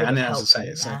 Yeah, would and have as I helped say, him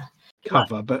it's there. a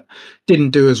cover, but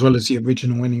didn't do as well as the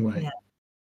original anyway. Yeah.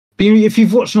 But if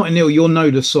you've watched Notting Hill, you'll know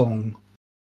the song.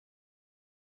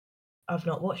 I've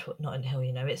not watched Notting Hill,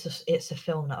 you know. It's a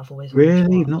film that I've always Really? wanted to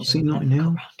watch. You've not seen Notting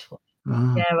Hill? Oh.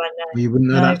 Yeah, I know. Well, you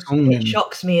wouldn't know that song it then.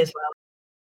 shocks me as well.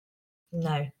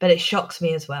 No, but it shocks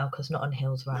me as well because Notting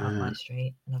Hill's right up my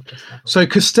street, and I've just never. So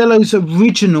Costello's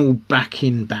original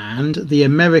backing band, the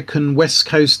American West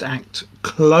Coast act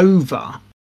Clover,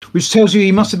 which tells you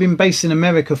he must have been based in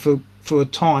America for a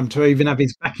time to even have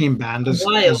his backing band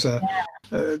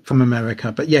from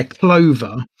America. But yeah,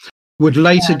 Clover would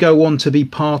later go on to be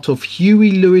part of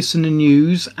Huey Lewis and the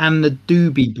News and the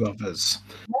Doobie Brothers.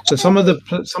 So some of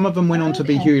them went on to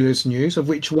be Huey Lewis and the News, of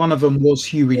which one of them was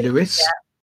Huey Lewis. Yeah.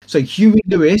 So Huey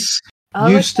Lewis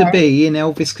used to be in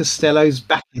Elvis Costello's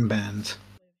backing band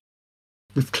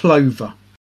with Clover.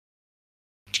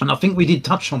 And I think we did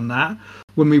touch on that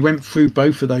when we went through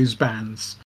both of those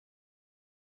bands.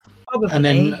 Probably. And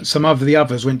then some of the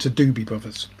others went to Doobie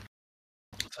Brothers.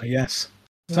 So yes.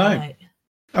 So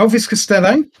Elvis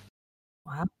Costello,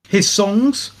 his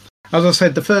songs, as I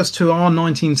said, the first two are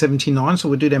 1979, so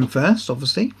we'll do them first,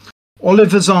 obviously.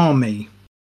 Oliver's Army,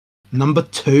 number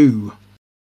 2.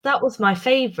 That was my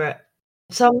favourite.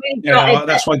 So I'm really gutted.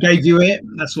 That's why I gave you it.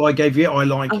 I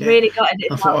like it. I really got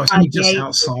it. I thought I was only just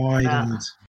outside.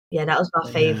 Yeah, that was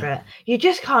my favourite. You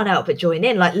just can't help but join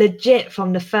in. Like, legit,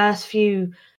 from the first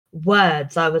few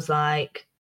words, I was like,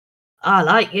 I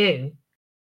like you.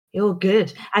 You're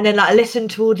good. And then, like, I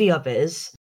listened to all the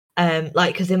others.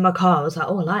 Because in my car, I was like,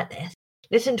 oh, I like this.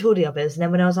 Listen to all the others. And then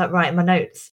when I was, like, writing my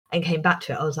notes and came back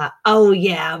to it, I was like, oh,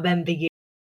 yeah, I remember you.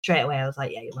 Straight away, I was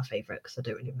like, yeah, you're my favourite, because I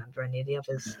don't really remember any of the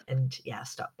others. And, yeah, I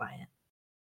stuck by it.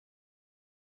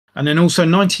 And then also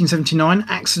 1979,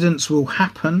 Accidents Will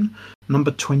Happen, number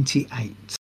 28.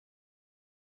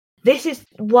 This is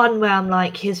one where I'm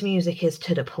like, his music is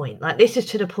to the point. Like, this is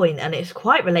to the point, and it's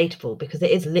quite relatable because it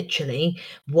is literally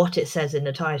what it says in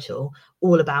the title,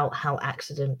 all about how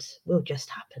accidents will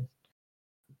just happen.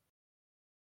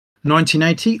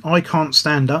 1980, I Can't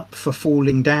Stand Up for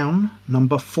Falling Down,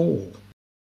 number 4.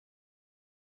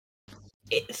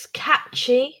 It's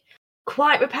catchy,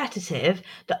 quite repetitive.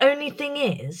 The only thing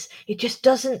is, it just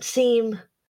doesn't seem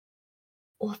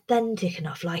authentic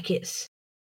enough. Like it's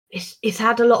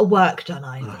had a lot of work done,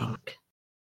 I think.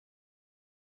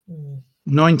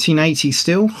 1980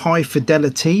 still, High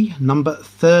Fidelity, number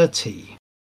 30.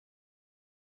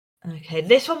 Okay,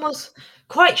 this one was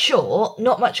quite short,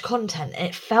 not much content.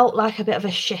 It felt like a bit of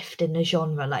a shift in the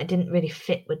genre. Like, it didn't really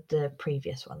fit with the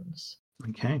previous ones.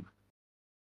 Okay.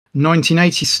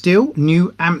 1980 still,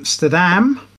 New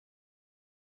Amsterdam,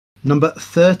 number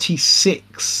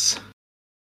 36.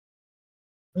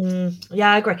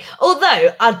 Yeah, I agree.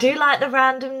 Although I do like the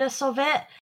randomness of it.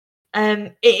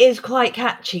 It is quite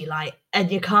catchy, like,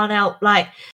 and you can't help, like,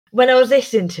 when I was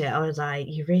listening to it, I was like,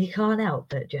 you really can't help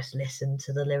but just listen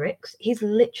to the lyrics. He's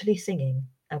literally singing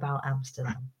about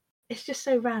Amsterdam. It's just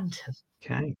so random,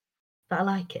 Okay. but I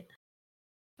like it.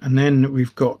 And then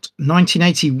we've got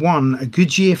 1981, A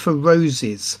Good Year for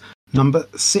Roses, number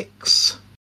 6.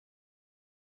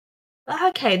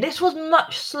 Okay, this was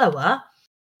much slower.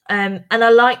 And I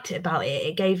liked it about it.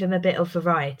 It gave him a bit of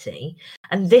variety.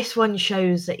 And this one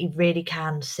shows that he really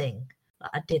can sing.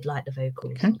 I did like the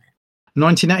vocals on it.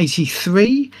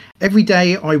 1983, Every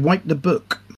Day I Wipe the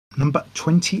Book, number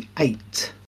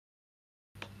 28.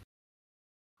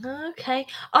 Okay.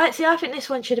 I think this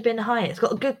one should have been higher. It's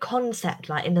got a good concept,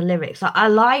 like, in the lyrics. Like, I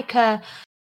like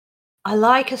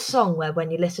a song where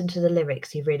when you listen to the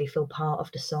lyrics, you really feel part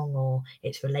of the song, or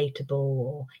it's relatable,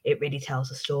 or it really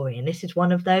tells a story. And this is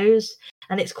one of those,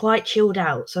 and it's quite chilled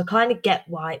out. So I kind of get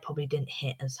why it probably didn't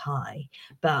hit as high.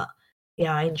 But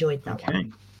yeah, I enjoyed that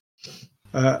one.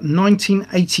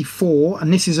 1984,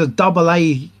 and this is a double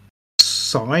A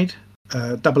side,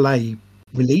 double A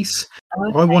release.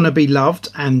 Okay. I Want to Be Loved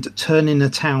and Turning the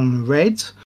Town Red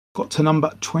got to number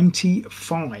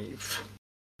 25.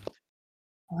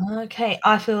 Okay,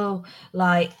 I feel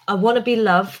like I Want to Be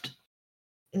Loved.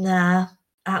 Nah,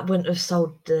 that wouldn't have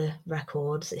sold the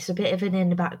records. It's a bit of an in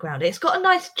the background. It's got a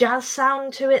nice jazz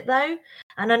sound to it, though.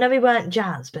 And I know we weren't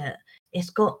jazz, but it's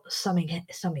got something in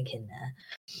there.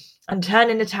 And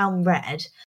Turning the Town Red,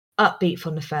 upbeat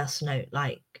from the first note.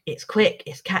 Like, it's quick,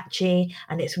 it's catchy,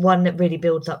 and it's one that really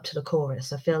builds up to the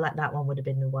chorus. I feel like that one would have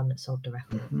been the one that sold the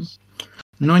records.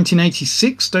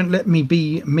 1986, Don't Let Me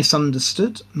Be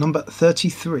Misunderstood, number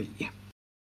 33.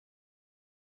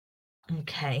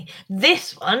 Okay,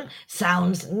 this one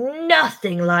sounds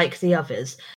nothing like the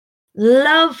others.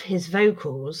 Love his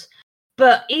vocals,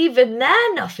 but even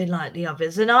they're nothing like the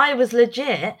others. And I was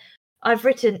legit, I've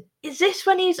written, is this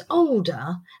when he's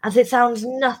older? As it sounds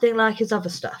nothing like his other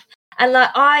stuff. And like,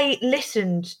 I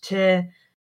listened to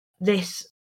this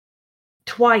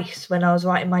twice when I was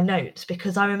writing my notes,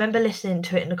 because I remember listening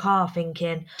to it in the car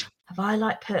thinking, have I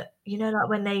like put, you know, like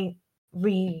when they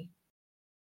redo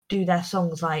their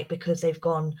songs, like, because they've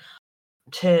gone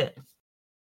to,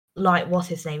 like, what's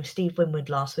his name, Steve Winwood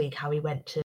last week, how he went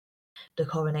to the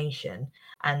coronation,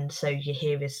 and so you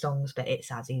hear his songs but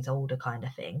it's as he's older kind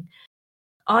of thing.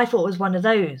 I thought it was one of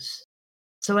those,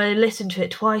 so I listened to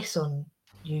it twice on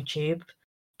YouTube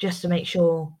just to make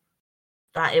sure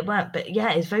that it weren't. But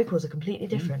yeah, his vocals are completely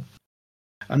different,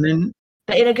 and then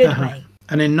but in a good way.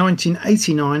 And in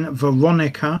 1989,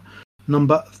 Veronica,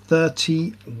 number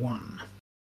 31.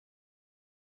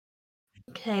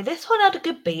 Okay, this one had a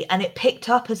good beat and it picked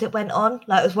up as it went on.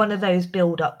 Like, it was one of those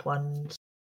build-up ones.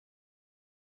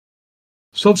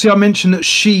 So obviously I mentioned that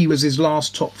She was his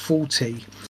last top 40.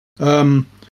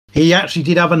 He actually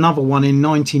did have another one in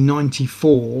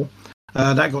 1994.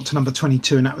 That got to number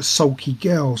 22, and that was Sulky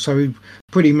Girl. So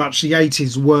pretty much the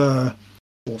 80s were,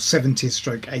 or 70s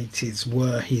stroke 80s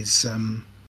were his,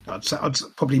 I'd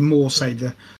probably more say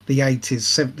the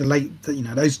 80s, the late, you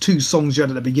know, those two songs you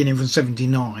had at the beginning from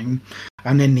 79,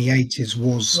 and then the 80s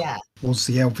was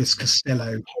the Elvis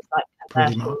Costello,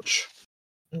 pretty much.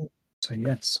 So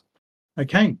yes.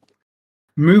 Okay.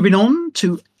 Moving on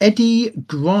to Eddy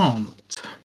Grant.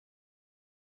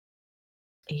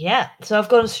 Yeah, so I've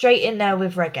gone straight in there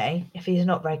with reggae. If he's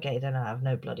not reggae, then I have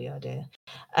no bloody idea.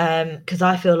 Because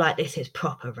I feel like this is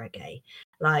proper reggae.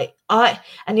 Like,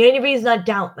 and the only reason I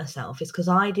doubt myself is because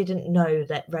I didn't know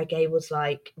that reggae was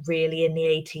like really in the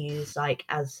 80s, like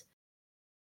as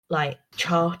like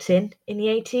charting in the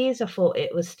 80s. I thought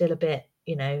it was still a bit,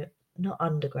 you know, not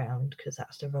underground, because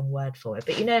that's the wrong word for it,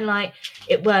 but you know, like,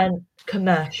 it weren't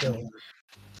commercial.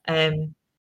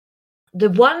 The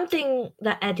one thing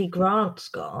that Eddy Grant's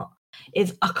got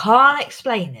is, I can't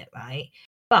explain it, right?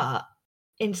 But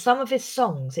in some of his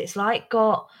songs, it's like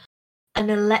got an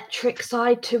electric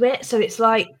side to it. So it's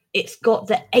like it's got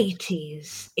the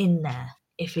 80s in there,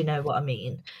 if you know what I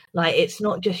mean. Like, it's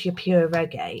not just your pure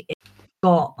reggae. It's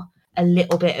got a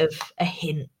little bit of a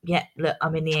hint. Yeah, look,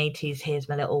 I'm in the 80s. Here's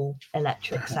my little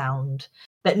electric sound.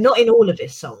 But not in all of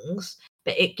his songs.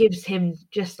 But it gives him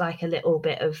just like a little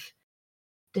bit of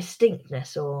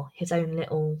distinctness or his own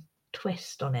little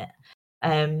twist on it.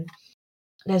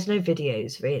 There's no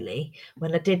videos really.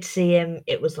 When I did see him,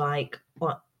 it was like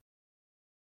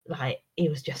he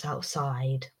was just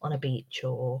outside on a beach,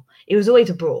 or he was always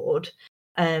abroad,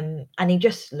 and he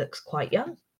just looks quite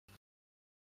young.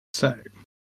 So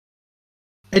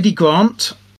Eddy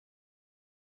Grant,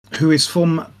 who is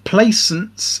from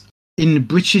Plaisance in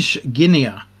British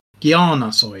Guyana,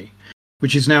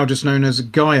 which is now just known as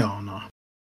Guyana.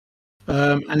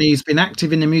 And he's been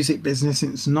active in the music business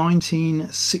since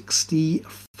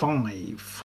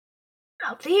 1965.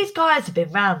 Now, these guys have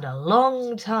been around a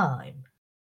long time.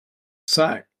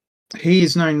 So he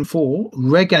is known for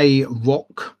reggae,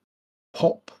 rock,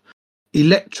 pop,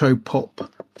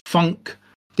 electro-pop, funk,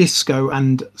 disco,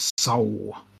 and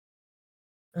soul.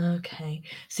 Okay.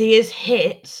 So his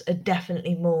hits are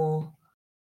definitely more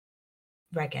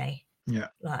reggae. Yeah.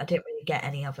 Like, I didn't really get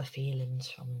any other feelings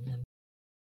from them.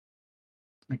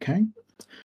 Okay.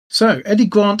 So Eddy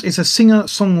Grant is a singer,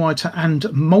 songwriter, and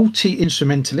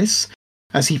multi-instrumentalist,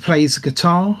 as he plays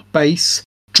guitar, bass,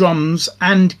 drums,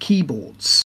 and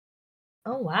keyboards.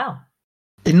 Oh, wow.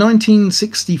 In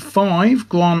 1965,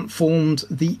 Grant formed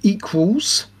The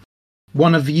Equals,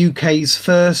 one of the UK's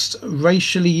first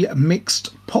racially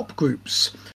mixed pop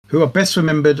groups, who are best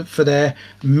remembered for their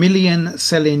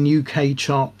million-selling UK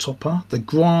chart topper, the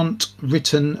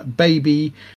Grant-written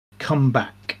Baby Come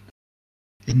Back,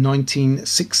 in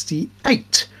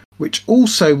 1968, which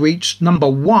also reached number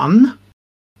 1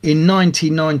 in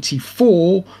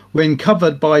 1994 when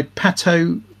covered by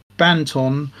Pato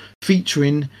Banton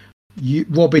featuring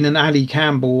Robin and Ali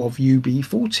Campbell of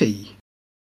UB40.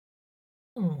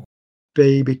 Oh.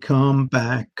 Baby come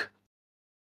back.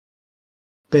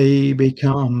 Baby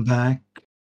come back.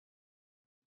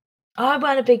 I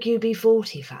weren't a big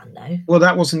UB40 fan, though. Well,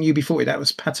 that wasn't UB40, that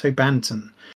was Pato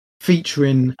Banton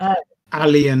featuring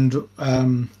Ali and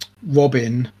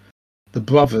Robin, the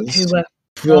brothers, who were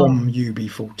from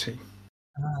UB40.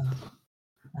 Oh.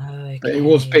 Okay. But it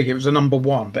was big, it was a number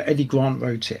 1, but Eddy Grant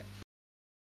wrote it.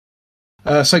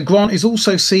 So Grant is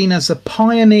also seen as a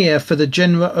pioneer for the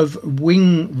genre of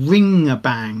ring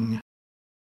bang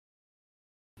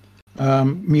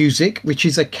music, which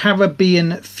is a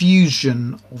Caribbean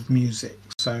fusion of music.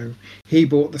 So he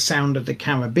brought the sound of the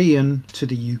Caribbean to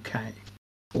the UK,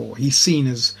 or he's seen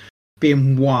as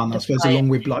being one, I suppose, along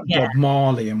with like Bob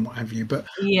Marley and what have you. But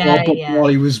while Bob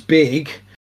Marley was big,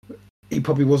 he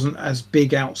probably wasn't as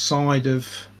big outside of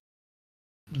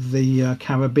the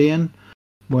Caribbean.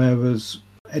 Whereas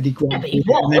Eddy Grant, but he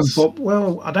was.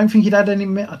 I don't think he'd had any.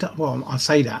 I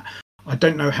say that. I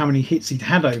don't know how many hits he'd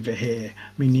had over here.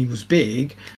 I mean, he was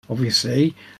big,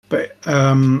 obviously, but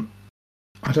I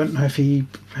don't know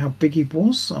how big he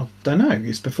was. I don't know.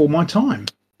 It's before my time.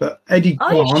 But Eddy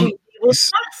Grant, he was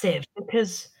massive,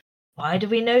 because why do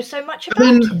we know so much about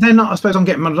him? Then I suppose I'm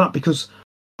getting muddled up because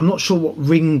I'm not sure what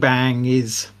ring bang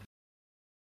is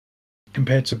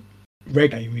compared to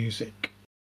reggae music.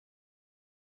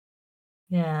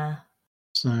 Yeah.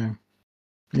 So,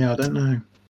 yeah, I don't know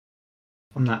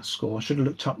on that score. I should have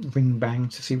looked up ring bang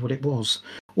to see what it was.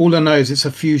 All I know is it's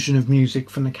a fusion of music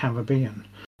from the Caribbean.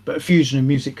 But a fusion of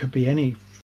music could be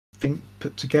anything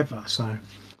put together. So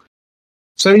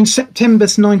in September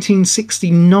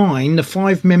 1969, the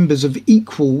 5 members of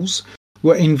Equals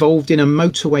were involved in a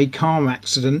motorway car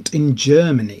accident in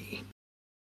Germany.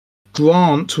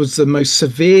 Grant was the most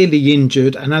severely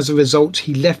injured, and as a result,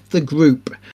 he left the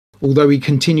group, although he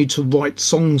continued to write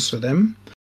songs for them.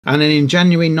 And then in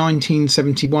January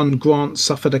 1971, Grant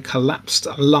suffered a collapsed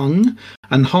lung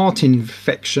and heart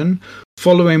infection,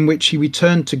 following which he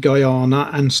returned to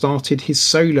Guyana and started his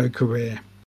solo career.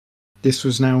 This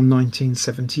was now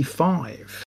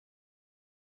 1975.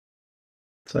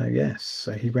 So yes,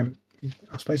 so he went.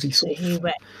 I suppose he sort of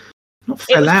not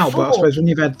fell out, but I suppose when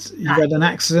you've had an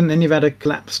accident, then you've had a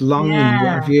collapsed lung and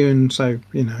what have you, and so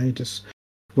you just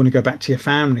want to go back to your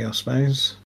family, I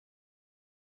suppose.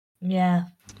 Yeah.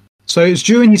 So it's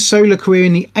during his solo career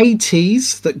in the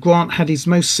 80s that Grant had his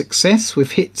most success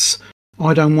with hits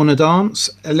I Don't Wanna Dance,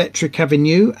 Electric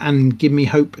Avenue, and Give Me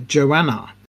Hope,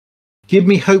 Joanna. Give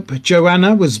Me Hope,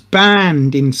 Joanna was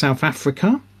banned in South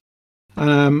Africa.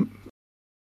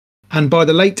 And by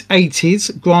the late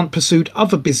 80s, Grant pursued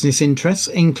other business interests,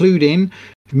 including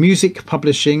music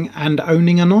publishing and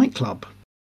owning a nightclub.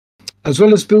 As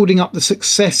well as building up the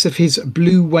success of his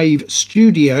Blue Wave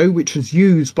studio, which was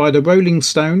used by the Rolling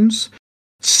Stones,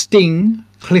 Sting,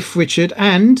 Cliff Richard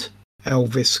and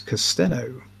Elvis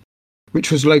Costello, which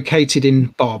was located in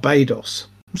Barbados.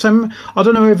 So I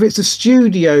don't know if it's the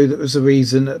studio that was the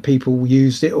reason that people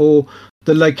used it, or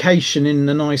the location in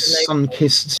the nice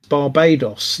sun-kissed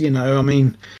Barbados. I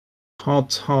mean, hard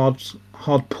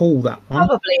pull, that one.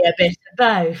 Probably a bit of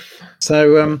both.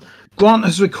 So Grant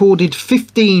has recorded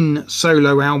 15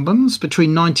 solo albums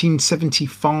between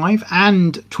 1975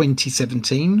 and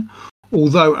 2017,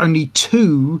 although only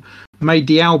 2 made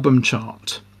the album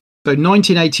chart. So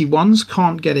 1981's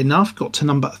Can't Get Enough got to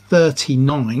number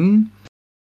 39,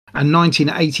 And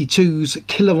 1982's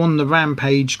Killer on the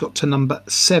Rampage got to number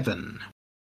 7.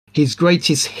 His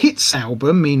greatest hits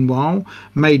album, meanwhile,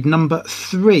 made number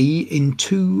 3 in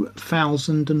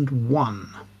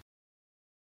 2001.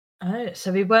 Oh,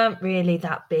 so we weren't really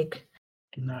that big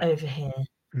over here.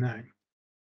 No.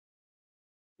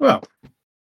 Well,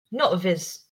 not with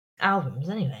his albums,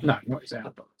 anyway. No, not his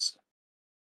albums.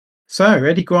 So,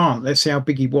 Eddie Grant, let's see how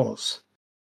big he was.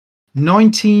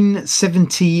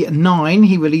 1979,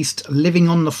 he released Living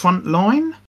on the Front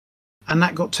Line, and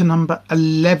that got to number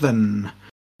 11.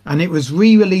 And it was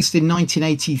re-released in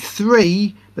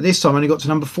 1983, but this time only got to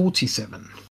number 47.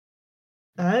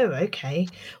 Oh, okay.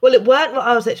 Well, it weren't what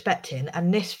I was expecting,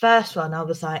 and this first one, I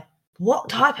was like, what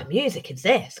type of music is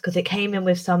this? Because it came in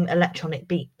with some electronic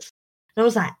beats. And I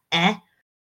was like, eh?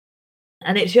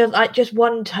 And it's just like just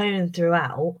one tone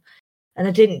throughout, and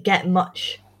I didn't get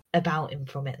much about him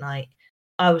from it. Like,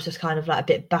 I was just kind of like a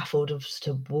bit baffled as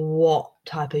to what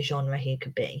type of genre he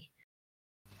could be.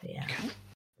 But yeah.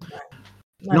 Okay.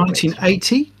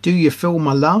 1980, Do You Feel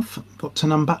My Love got to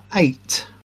number 8.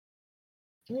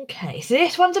 Okay, so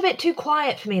this one's a bit too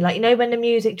quiet for me. Like, you know, when the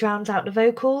music drowns out the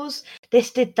vocals,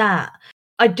 this did that.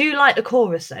 I do like the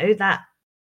chorus though, that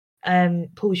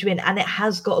pulls you in, and it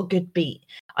has got a good beat.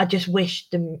 I just wish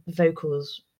the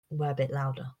vocals were a bit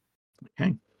louder.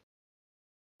 Okay.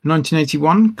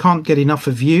 1981, Can't Get Enough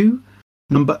of You,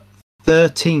 number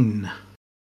 13.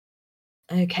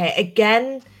 Okay,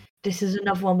 again, this is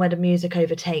another one where the music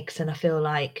overtakes, and I feel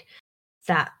like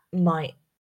that might,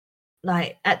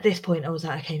 like, at this point I was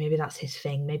like, okay, maybe that's his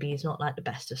thing. Maybe he's not like the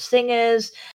best of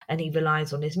singers and he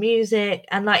relies on his music,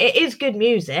 and like, it is good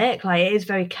music, like it is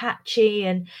very catchy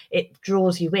and it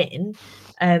draws you in,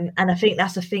 and I think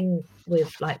that's the thing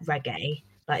with like reggae,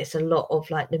 like it's a lot of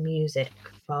like the music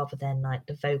rather than like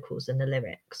the vocals and the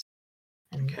lyrics,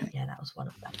 and yeah, that was one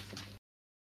of them.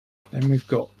 Then we've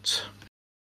got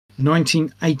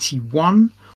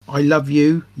 1981, I Love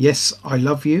You, Yes I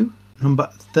Love You, number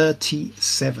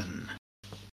 37.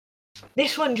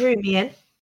 This one drew me in.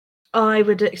 I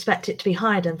would expect it to be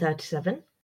higher than 37.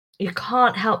 You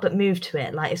can't help but move to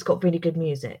it. Like, it's got really good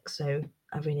music, so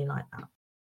I really like that.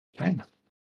 Okay.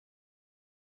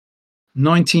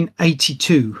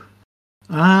 1982,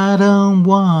 I don't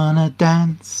wanna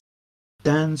dance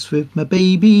with my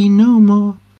baby no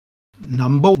more,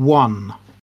 number 1.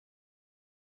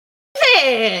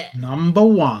 Number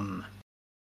 1.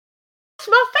 It's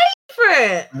my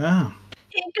favourite. Oh.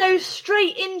 It goes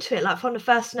straight into it. Like, from the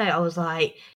first note, I was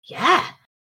like, yeah,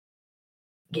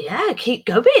 keep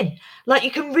going. Like, you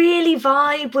can really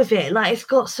vibe with it. Like, it's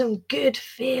got some good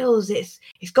feels. It's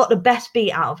got the best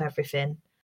beat out of everything.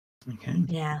 Okay.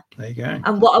 Yeah. There you go.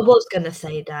 And what I was going to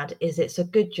say, Dad, is it's a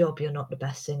good job you're not the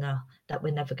best singer, that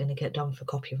we're never going to get done for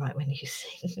copyright when you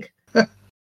sing.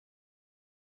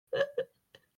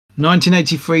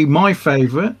 1983, my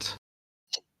favourite,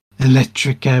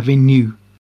 Electric Avenue,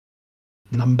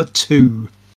 number 2.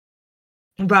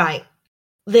 Right.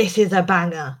 This is a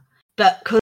banger. But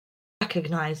because I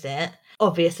recognise it,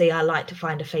 obviously I like to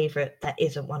find a favourite that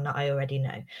isn't one that I already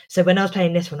know. So when I was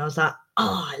playing this one, I was like,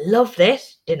 oh, I love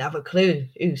this. Didn't have a clue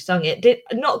who sung it.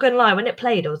 Not going to lie, when it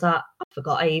played, I was like, I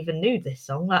forgot I even knew this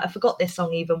song. Like, I forgot this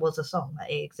song even was a song,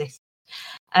 that it exists.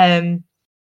 But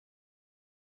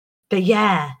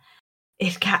yeah,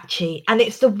 it's catchy. And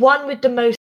it's the one with the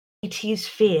most 80s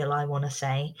feel, I want to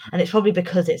say. And it's probably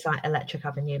because it's like Electric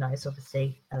Avenue, like it's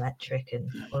obviously electric and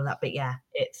all that. But yeah,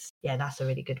 that's a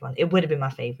really good one. It would have been my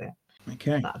favourite.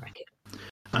 Okay. But I reckon.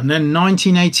 And then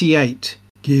 1988,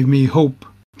 Give Me Hope,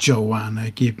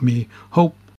 Joanna, Give Me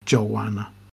Hope,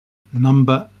 Joanna,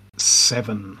 number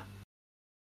 7.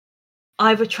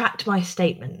 I retract my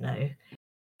statement though.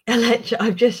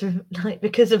 I've just, like,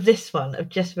 because of this one, I've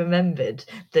just remembered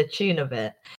the tune of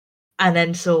it and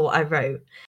then saw what I wrote.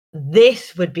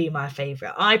 This would be my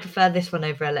favourite. I prefer this one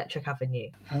over Electric Avenue.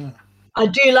 I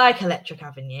do like Electric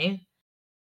Avenue.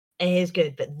 It is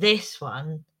good, but this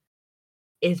one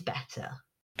is better.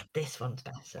 This one's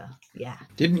better. Yeah.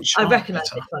 I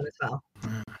recognise this one as well.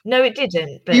 No, it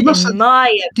didn't. But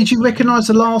did you recognise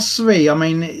the last 3? I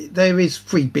mean, there is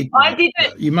 3 big ones. I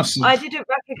didn't. You must have. I didn't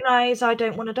recognise I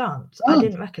Don't Want to Dance. I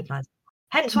didn't recognise it.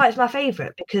 Hence why it's my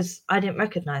favourite, because I didn't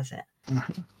recognise it.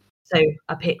 So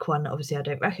I pick one that obviously I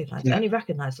don't recognise. I only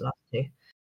recognise the last 2.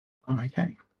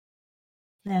 Okay.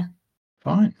 Yeah.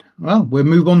 Fine. Well, we'll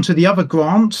move on to the other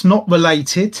Grant, not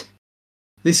related.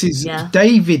 This is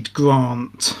David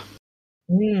Grant.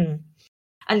 And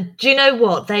do you know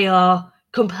what? They are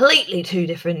completely 2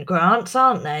 different Grants,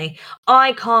 aren't they?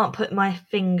 I can't put my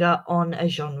finger on a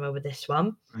genre with this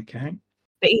one. Okay.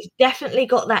 But he's definitely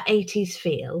got that 80s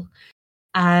feel.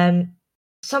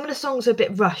 Some of the songs are a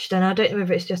bit rushed, and I don't know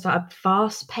whether it's just like a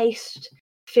fast-paced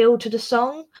feel to the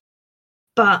song,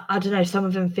 but I don't know, some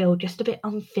of them feel just a bit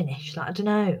unfinished. Like, I don't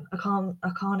know, I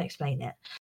can't explain it.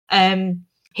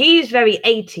 He's very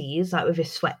 80s, like with his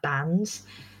sweatbands.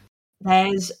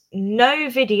 There's no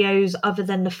videos other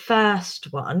than the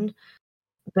first one,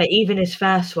 but even his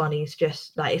first one, he's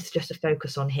just like, it's just a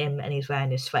focus on him, and he's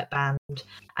wearing his sweatband,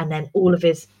 and then all of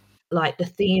his, like, the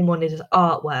theme on his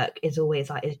artwork is always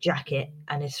like his jacket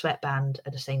and his sweatband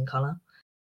are the same color.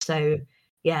 So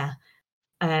yeah,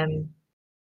 I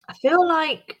feel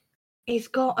like he's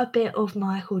got a bit of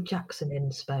Michael Jackson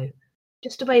inspo,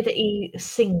 just the way that he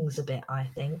sings a bit, I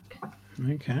think.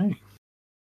 Okay,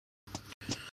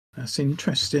 that's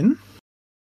interesting.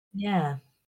 Yeah.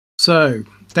 So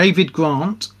David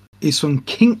Grant is from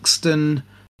Kingston,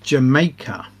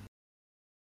 Jamaica.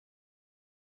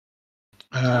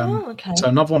 Okay. So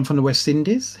another one from the West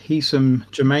Indies. He's from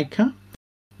Jamaica,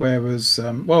 whereas,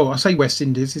 I say West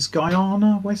Indies. Is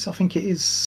Guyana West? I think it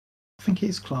is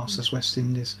classed as West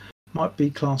Indies. Might be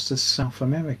classed as South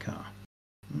America.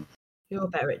 You're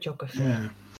better at geography.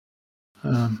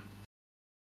 Yeah.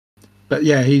 But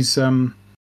yeah, he's from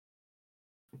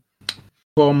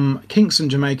Kingston,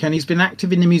 Jamaica, and he's been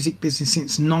active in the music business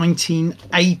since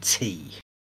 1980.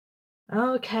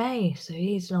 Okay, so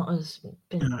he's not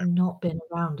been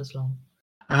around as long.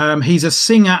 He's a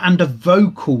singer and a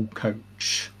vocal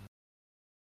coach.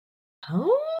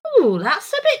 Oh,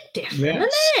 that's a bit different,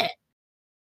 Yes. isn't it?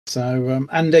 So,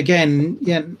 and again,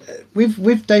 yeah,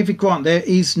 with David Grant, there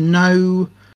is no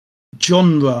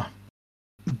genre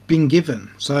being given.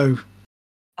 So,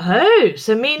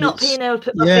 so me not being able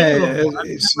to put my finger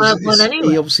on one anyway.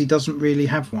 He obviously doesn't really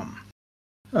have one.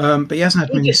 But he hasn't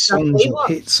had many songs or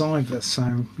hits either,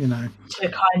 so, you know. To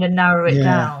kind of narrow it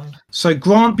down. So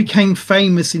Grant became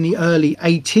famous in the early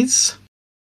 80s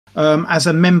as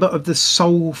a member of the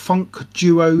soul funk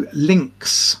duo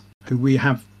Lynx, who we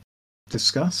have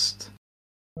discussed,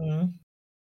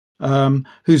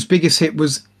 whose biggest hit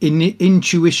was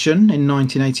Intuition in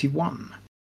 1981.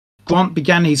 Grant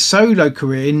began his solo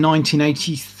career in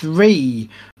 1983,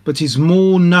 but is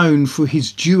more known for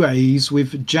his duets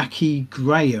with Jackie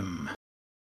Graham.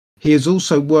 He has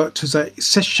also worked as a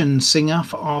session singer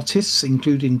for artists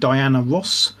including Diana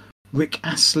Ross, Rick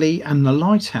Astley and the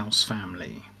Lighthouse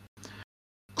Family.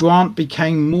 Grant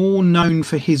became more known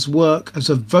for his work as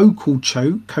a vocal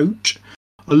coach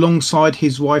alongside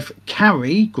his wife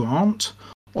Carrie Grant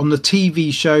on the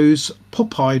TV shows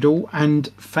Pop Idol and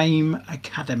Fame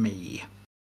Academy.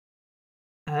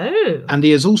 Oh. And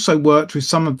he has also worked with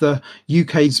some of the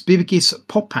UK's biggest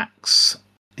pop acts,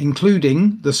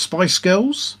 including the Spice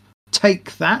Girls,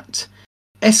 Take That,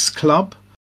 S Club,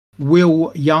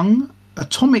 Will Young,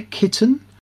 Atomic Kitten,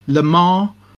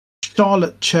 Lamar,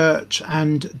 Charlotte Church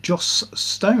and Joss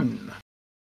Stone.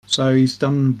 So he's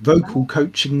done vocal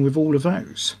coaching with all of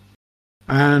those.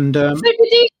 And so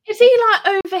is he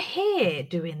like over here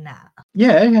doing that?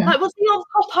 Yeah. Like, was he on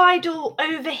Pop Idol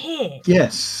over here?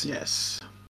 Yes.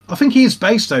 I think he is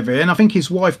based over here, and I think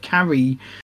his wife Carrie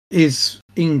is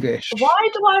English. Why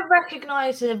do I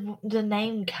recognise the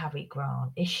name Carrie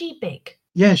Grant? Is she big?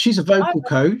 Yeah, she's a vocal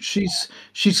coach. She's.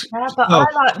 Yeah, but I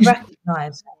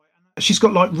recognise. She's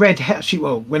got like red hair.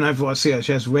 Whenever I see her,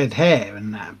 she has red hair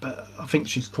and that. But I think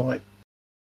she's quite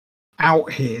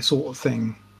out here, sort of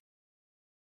thing.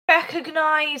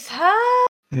 Recognise her?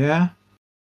 Yeah.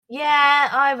 Yeah,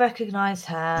 I recognise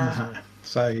her. Uh-huh.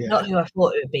 So yeah, not who I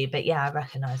thought it would be, but yeah, I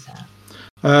recognise her.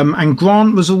 And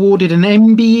Grant was awarded an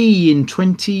MBE in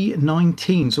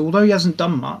 2019. So although he hasn't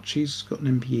done much, he's got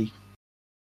an MBE.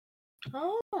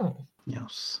 Oh.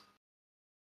 Yes.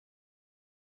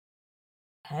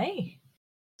 Hey.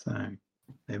 So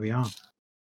there we are.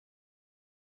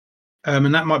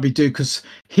 And that might be due because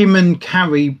him and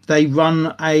Carrie, they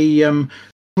run a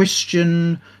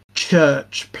Christian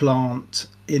church plant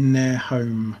in their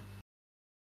home.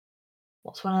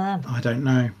 What's one of them? I don't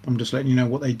know. I'm just letting you know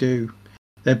what they do.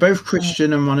 They're both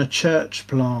Christian and run a church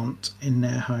plant in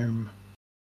their home.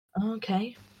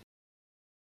 Okay.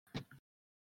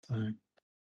 So,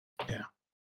 yeah.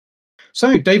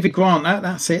 So David Grant,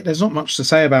 that's it. There's not much to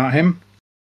say about him.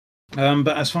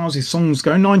 But as far as his songs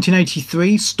go,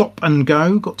 1983, Stop and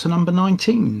Go got to number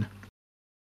 19.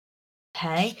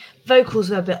 Okay. Vocals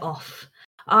were a bit off.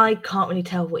 I can't really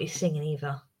tell what he's singing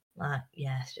either.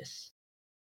 It's just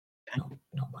not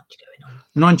much going on.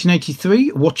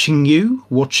 1983, Watching You,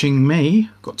 Watching Me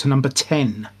got to number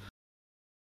 10.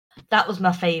 That was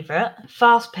my favourite.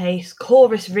 Fast paced,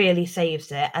 chorus really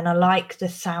saves it, and I like the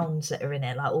sounds that are in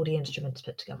it, like all the instruments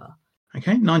put together.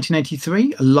 Okay,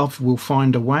 1983, Love Will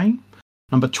Find a Way.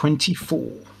 Number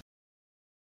 24.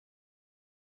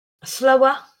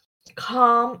 Slower,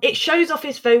 calm. It shows off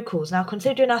his vocals. Now,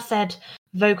 considering I said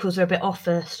vocals are a bit off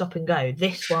for Stop and Go,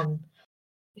 this one,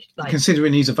 like,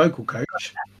 Considering he's a vocal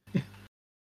coach.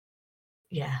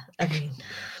 Yeah, I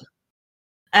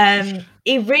mean,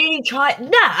 he really tried.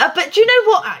 Nah, but do you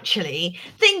know what? Actually,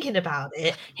 thinking about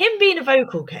it, him being a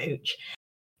vocal coach,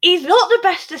 he's not the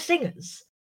best of singers.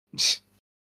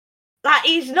 Like,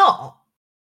 he's not.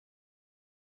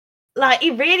 Like,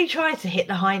 he really tries to hit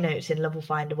the high notes in Love Will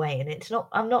Find a Way, and it's not.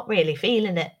 I'm not really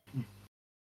feeling it.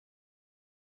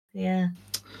 Yeah.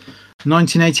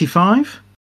 1985.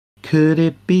 Could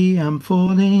it be I'm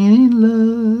falling in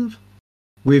love?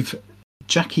 With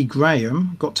Jackie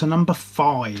Graham, got to number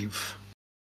 5.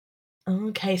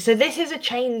 Okay, so this is a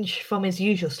change from his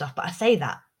usual stuff, but I say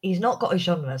that he's not got a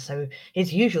genre, so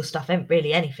his usual stuff ain't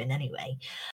really anything anyway.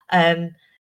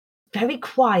 Very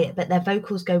quiet, but their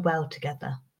vocals go well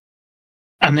together.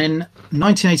 And then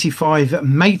 1985,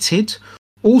 Mated,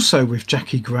 also with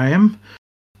Jackie Graham,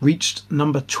 reached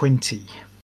number 20.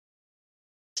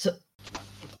 So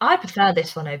I prefer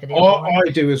this one over the other one. I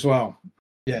do as well.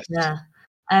 Yes. Yeah.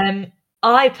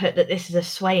 I put that this is a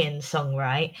swaying song,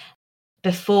 right?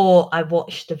 Before I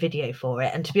watched the video for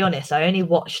it, and to be honest, I only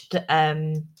watched Top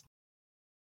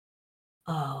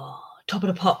of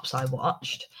the Pops. I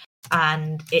watched,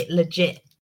 and it legit.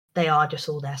 They are just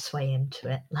all there swaying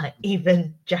to it. Like,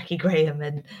 even Jackie Graham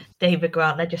and David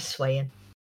Grant, they're just swaying.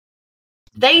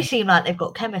 They seem like they've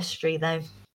got chemistry, though.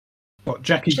 What,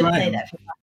 Jackie Graham? Yeah.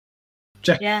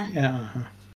 Yeah. Uh-huh.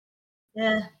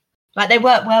 Yeah. Like, they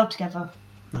work well together.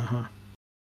 Uh-huh.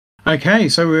 Okay,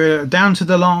 so we're down to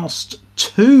the last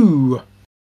 2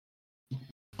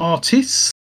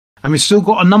 artists, and we've still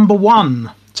got a number 1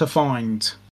 to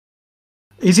find.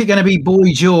 Is it going to be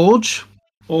Boy George,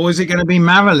 or is it going to be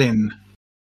Marilyn?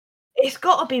 It's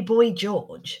got to be Boy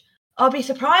George. I'll be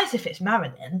surprised if it's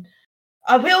Marilyn.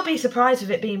 I will be surprised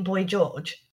if it being Boy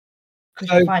George,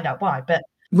 because you'll find out why. But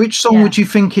which song would you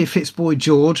think if it's Boy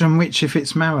George, and which if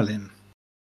it's Marilyn?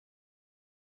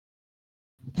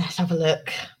 Let's have a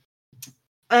look.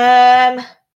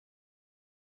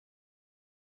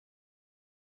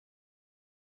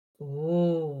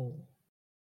 Ooh.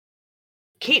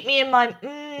 Keep Me in My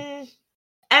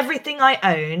Everything I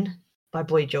Own by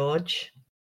Boy George,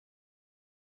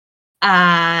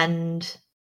 and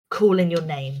Calling Your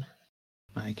Name.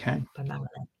 Okay. By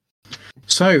Marilyn.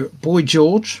 So Boy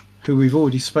George, who we've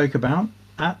already spoke about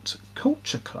at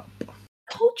Culture Club.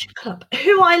 Culture Club,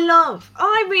 who I love.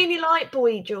 I really like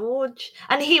Boy George,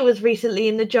 and he was recently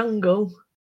in The Jungle,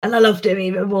 and I loved him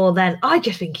even more then. I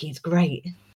just think he's great.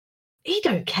 He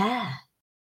don't care.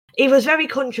 He was very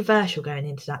controversial going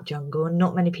into that Jungle, and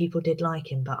not many people did like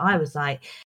him, but I was like,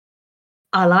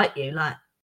 I like you. Like,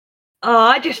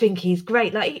 I just think he's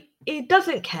great. Like, he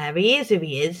doesn't care. He is who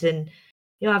he is, and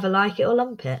you either like it or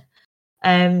lump it.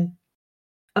 I've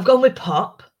gone with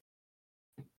Pop.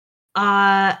 Do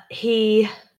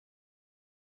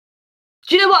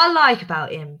you know what I like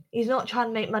about him? He's not trying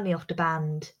to make money off the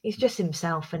band. He's just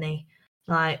himself, and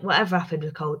like, whatever happened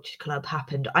with Culture Club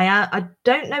happened. I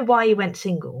don't know why he went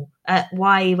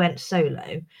why he went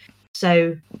solo.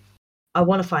 So I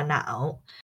want to find that out.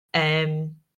 I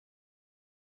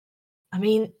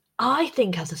mean, I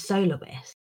think as a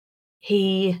soloist,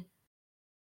 he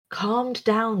calmed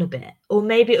down a bit, or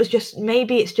maybe it's just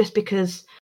because,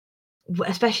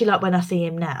 especially like when I see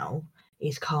him now,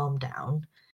 he's calmed down.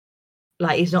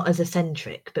 Like, he's not as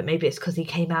eccentric, but maybe it's because he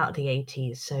came out of the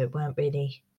 80s, so it weren't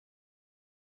really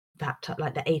that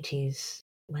like the 80s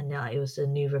when it was the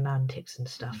New Romantics and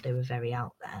stuff. They were very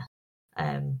out there,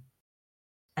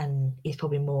 and he's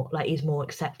probably he's more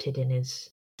accepted in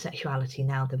his sexuality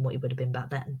now than what he would have been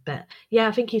back then. But yeah,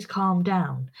 I think he's calmed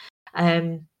down.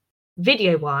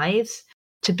 Video wise,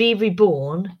 To Be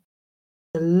Reborn,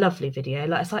 a lovely video.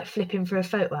 Like, it's like flipping through a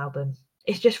photo album.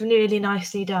 It's just really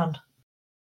nicely done.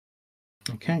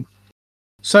 Okay.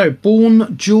 So,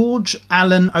 born George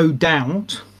Allen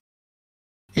O'Dowd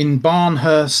in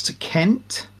Barnhurst,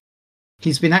 Kent.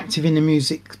 He's been active in the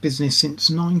music business since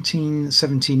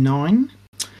 1979.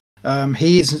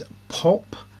 He is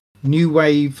pop, new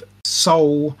wave,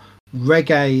 soul,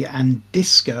 reggae and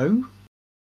disco.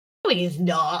 No, he's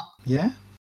not. Yeah?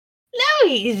 No,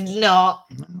 he's not.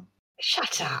 No.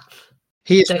 Shut up.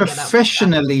 He is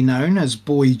professionally known as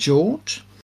Boy George.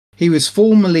 He was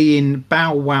formerly in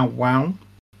Bow Wow Wow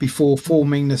before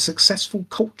forming the successful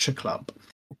Culture Club,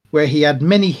 where he had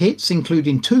many hits,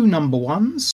 including 2 number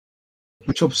 1s,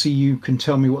 which obviously you can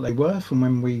tell me what they were from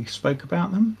when we spoke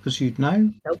about them, because you'd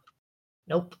know.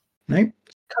 Nope. Nope.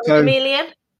 Chameleon?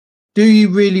 Do You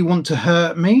Really Want to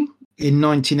Hurt Me in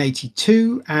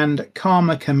 1982 and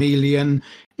Karma Chameleon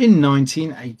in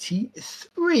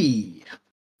 1983.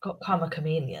 Got Karma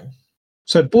Chameleon.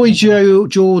 So Boy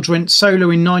George went solo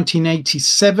in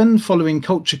 1987 following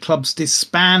Culture Club's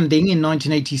disbanding in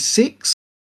 1986.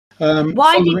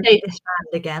 Why did they disband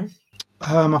again?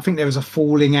 I think there was a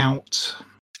falling out.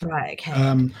 Right,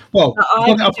 okay. Well,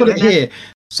 I've got it here.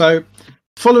 So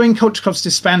following Culture Club's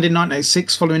disband in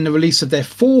 1986 following the release of their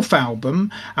fourth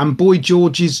album and Boy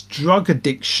George's drug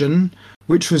addiction,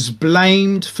 which was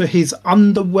blamed for his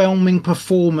underwhelming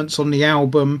performance on the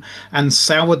album and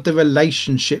soured the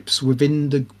relationships within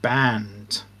the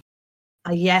band.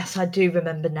 Yes, I do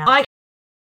remember now. I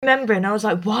remember, and I was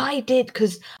like,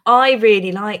 because I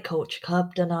really like Culture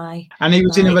Club, don't I? And he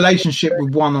was in a relationship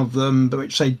with one of them, but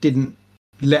which they didn't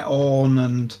let on,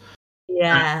 and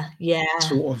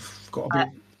sort of got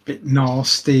a bit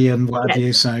nasty and what have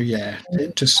you. So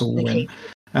it just all went.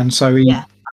 And so he...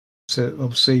 So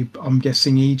obviously, I'm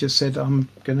guessing he just said, I'm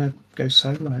going to go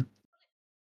solo.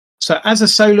 So as a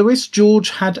soloist, George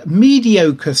had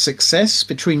mediocre success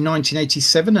between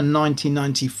 1987 and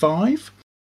 1995.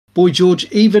 Boy George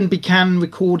even began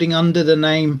recording under the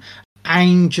name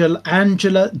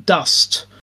Angela Dust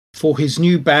for his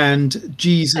new band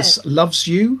Jesus Loves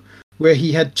You, where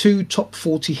he had 2 top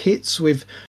 40 hits with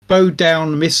Bow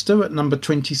Down Mister at number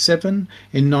 27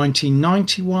 in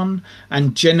 1991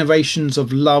 and Generations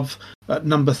of Love at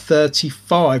number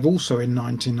 35 also in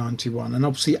 1991. And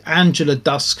obviously Angela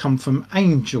Dust come from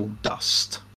angel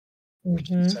dust,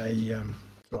 which is a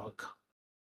drug.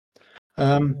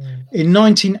 In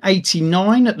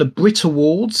 1989 at the Brit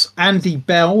Awards, Andy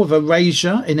Bell of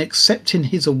Erasure, in accepting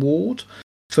his award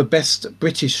for Best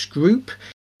British Group,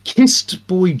 kissed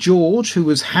Boy George, who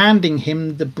was handing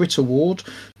him the Brit Award,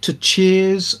 to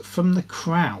cheers from the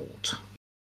crowd.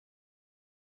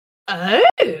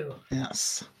 Oh!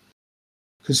 Yes.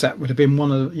 Because that would have been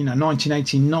one of,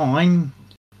 1989,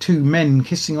 2 men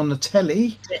kissing on the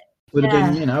telly would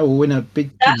have been, or win a big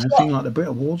thing like the Brit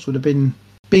Awards would have been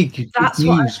big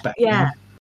news back then.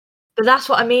 But that's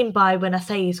what I mean by when I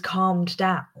say he's calmed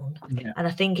down. Yeah. And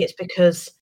I think it's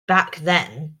because back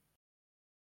then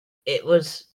it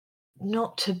was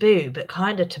not taboo, but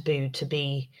kind of taboo to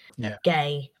be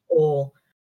gay or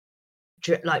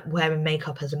like wearing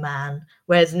makeup as a man.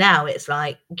 Whereas now it's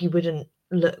like you wouldn't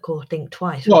look or think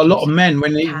twice. Well, a lot of men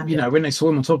when they when they saw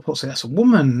him on top of say that's a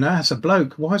woman, that's a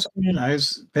bloke. Why is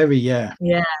it's very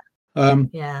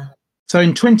So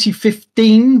in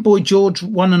 2015, Boy George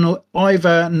won an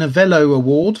Ivor Novello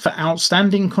Award for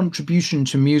outstanding contribution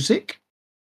to music.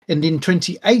 And in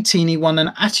 2018, he won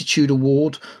an Attitude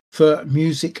Award for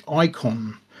Music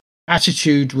Icon.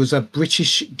 Attitude was a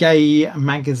British gay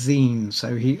magazine.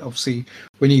 So he obviously,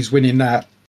 when he's winning that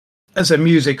as a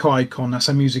music icon, that's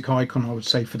a music icon, I would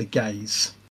say, for the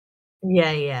gays.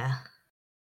 Yeah.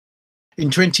 In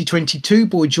 2022,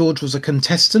 Boy George was a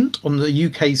contestant on the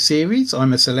UK series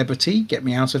I'm a Celebrity, Get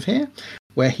Me Out of Here,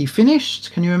 where he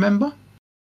finished. Can you remember?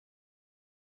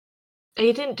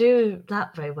 He didn't do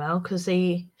that very well because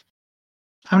he...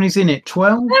 How many's in it?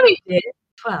 12? No, he did.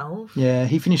 12. Yeah,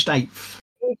 he finished 8th.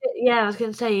 Yeah, I was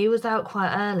going to say, he was out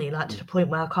quite early, like to the point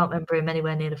where I can't remember him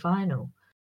anywhere near the final.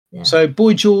 Yeah. So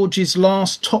Boy George's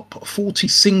last top 40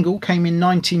 single came in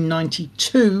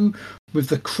 1992 with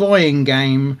The Crying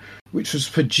Game, which was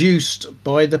produced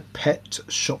by the Pet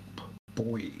Shop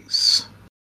Boys.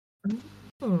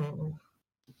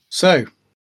 So,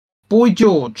 Boy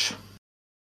George,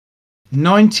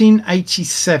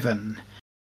 1987,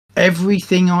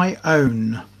 Everything I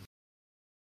Own.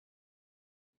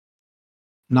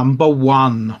 Number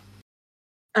 1.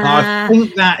 I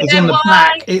think that is on the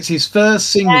back. It's his first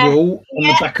single on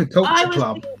the back of Culture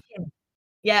Club.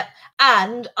 Yeah,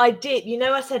 and I did,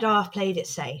 I said, I've played it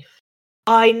safe.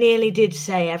 I nearly did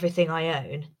say Everything I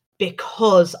Own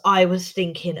because I was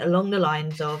thinking along the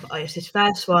lines of, it's his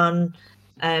first one.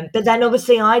 But then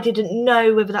obviously I didn't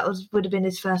know whether that would have been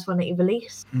his first one that he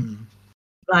released.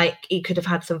 Like he could have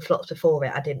had some flops before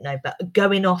it, I didn't know. But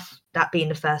going off that being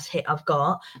the first hit I've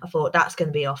got, I thought that's going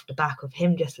to be off the back of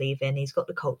him just leaving. He's got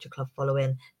the Culture Club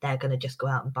following. They're going to just go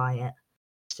out and buy it.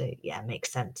 So yeah, it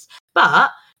makes sense.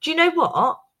 But do you know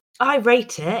what? I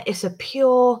rate it. It's a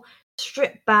pure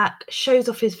stripped back, shows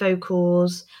off his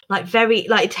vocals,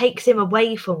 it takes him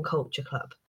away from Culture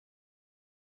Club.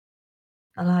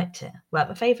 I liked it. Well,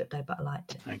 my favourite though, but I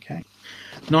liked it. Okay.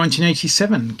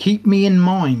 1987, Keep Me in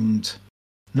Mind.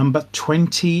 Number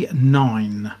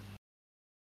 29.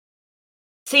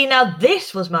 See, now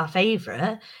this was my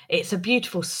favourite. It's a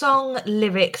beautiful song,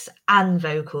 lyrics and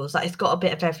vocals. Like it's got a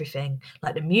bit of everything.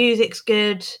 Like the music's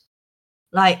good.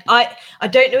 Like, I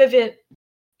don't know if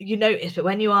you noticed, but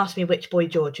when you asked me which Boy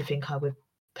George you think I would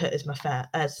put as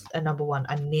as a number one,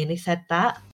 I nearly said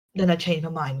that. Then I changed my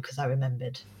mind because I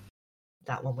remembered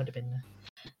that one would have been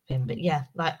him. But yeah,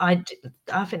 like I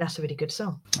think that's a really good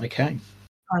song. Okay.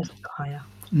 I've got higher.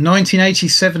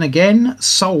 1987 again,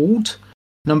 Sold,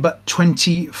 number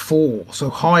 24, so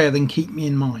higher than Keep Me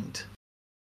in Mind.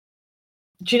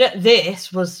 Do you know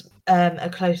this was a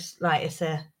close, like, it's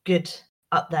a good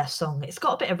up there song. It's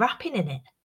got a bit of rapping in it.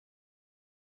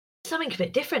 Something a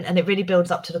bit different, and it really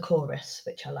builds up to the chorus,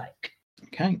 which I like.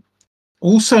 Okay.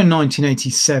 Also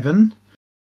 1987,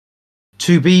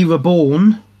 To Be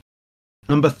Reborn,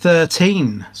 number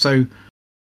 13, so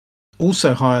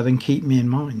also higher than Keep Me in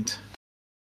Mind.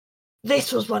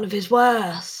 This was one of his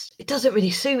worst. It doesn't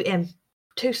really suit him.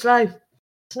 Too slow.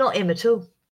 It's not him at all.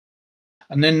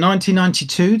 And then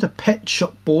 1992, the Pet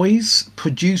Shop Boys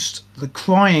produced The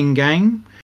Crying Game,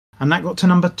 and that got to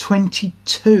number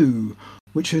 22,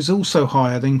 which was also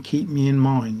higher than Keep Me in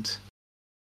Mind.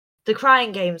 The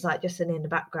Crying Game's like just an in the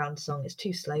background song. It's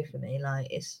too slow for me. Like,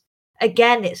 it's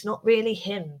not really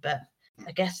him, but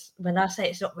I guess when I say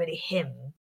it's not really him,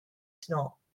 it's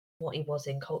not what he was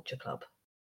in Culture Club.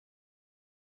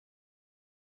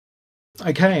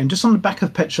 Okay, and just on the back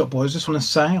of Pet Shop Boys, I just want to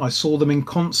say I saw them in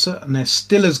concert and they're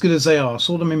still as good as they are. I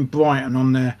saw them in Brighton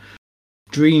on their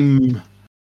Dream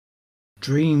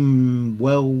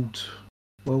World.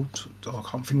 I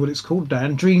can't think what it's called,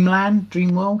 Dan. Dreamland,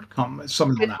 Dream World,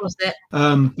 something like that. Was it?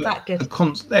 That good? The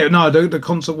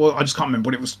concert was. I just can't remember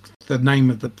what it was. The name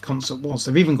of the concert was.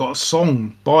 They've even got a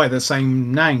song by the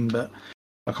same name, but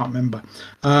I can't remember.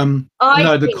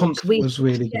 The concert was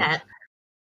really good.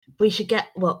 I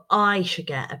should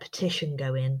get a petition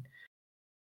going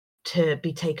to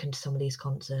be taken to some of these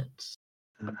concerts.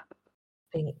 I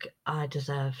think I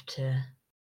deserve to.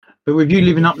 But with you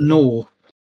living up north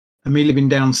and me living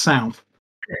down south,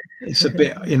 it's a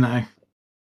bit,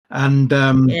 and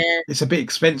it's a bit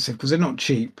expensive because they're not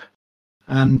cheap.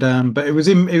 And but it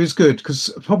was good because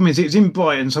the problem is it was in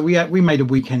Brighton, so we made a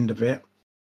weekend of it.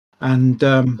 And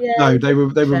they were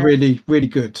really, really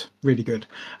good, really good.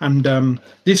 And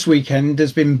this weekend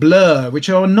there's been Blur, which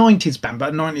are a 90s band, but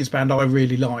a 90s band I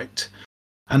really liked,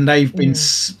 and they've been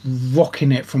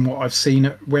rocking it from what I've seen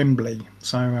at Wembley.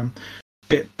 So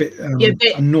bit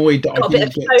annoyed that I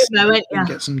didn't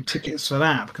get some tickets for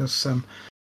that because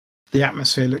the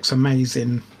atmosphere looks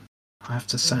amazing, I have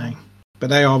to say.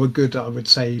 But they are a good, I would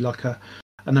say, like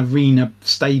an arena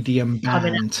stadium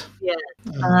band.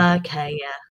 Okay,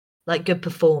 yeah. Like good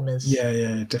performers.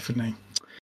 Yeah, definitely.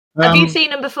 Have you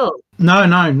seen them before? No.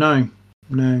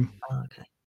 Oh,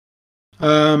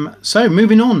 okay. So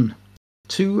moving on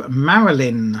to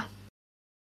Marilyn.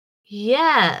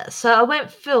 Yeah, so I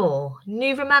went for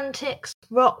New Romantics,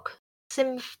 rock,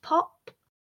 synth pop.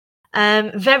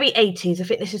 Very 80s. I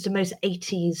think this is the most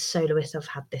 80s soloist I've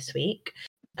had this week.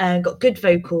 Got good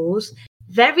vocals,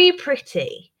 very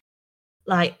pretty,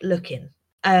 like looking.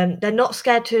 They're not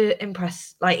scared to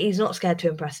impress. Like, he's not scared to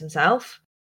impress himself,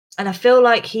 and I feel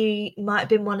like he might have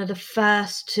been one of the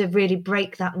first to really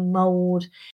break that mold.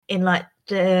 In like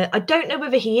I don't know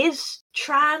whether he is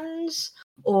trans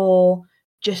or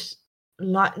just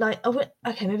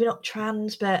okay, maybe not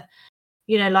trans, but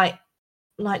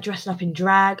like dressing up in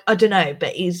drag. I don't know,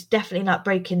 but he's definitely like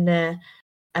breaking the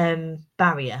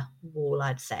barrier wall,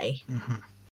 I'd say. Mm-hmm.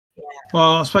 Yeah.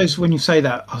 Well, I suppose when you say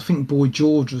that, I think Boy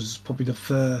George was probably the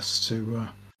first to.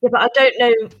 Yeah, but I don't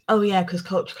know. Oh, yeah, because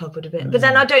Culture Club would have been. But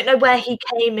then I don't know where he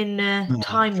came in the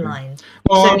timeline. True.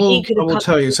 Well, so I will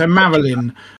tell you. So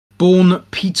Marilyn, born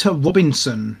Peter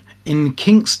Robinson in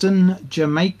Kingston,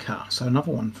 Jamaica. So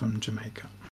another one from Jamaica.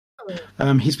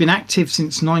 Oh. He's been active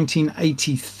since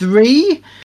 1983,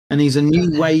 and he's a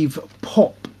new wave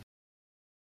pop.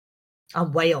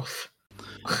 I'm way off.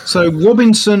 So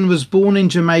Robinson was born in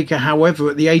Jamaica. However,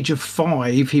 at the age of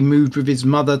 5, he moved with his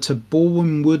mother to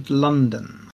Bournemouth,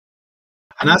 London.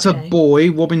 And as a boy,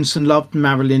 Robinson loved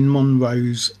Marilyn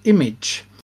Monroe's image,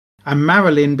 and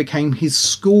Marilyn became his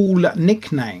school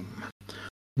nickname.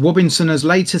 Robinson has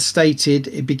later stated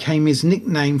it became his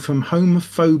nickname from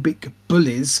homophobic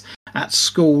bullies at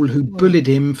school who bullied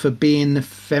him for being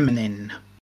feminine.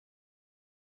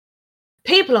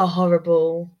 People are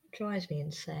horrible. Drives me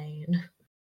insane.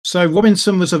 So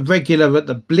Robinson was a regular at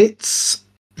the Blitz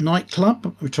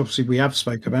nightclub, which obviously we have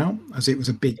spoke about, as it was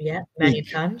a big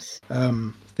times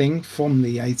thing from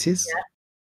the 80s,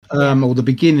 or the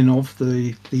beginning of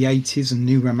the 80s and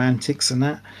New Romantics and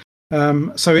that.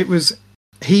 So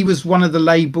he was one of the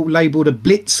labelled a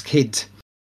Blitz kid,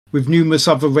 with numerous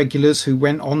other regulars who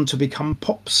went on to become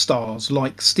pop stars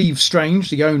like Steve Strange,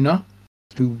 the owner,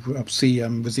 who obviously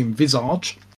was in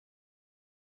Visage.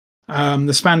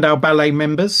 The Spandau Ballet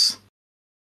members.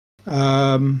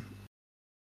 And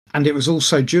it was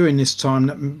also during this time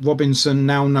that Robinson,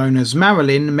 now known as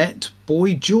Marilyn, met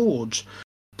Boy George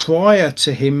prior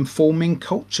to him forming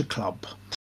Culture Club.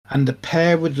 And the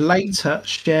pair would later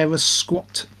share a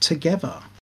squat together.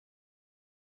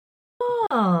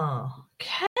 Oh,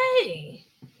 okay.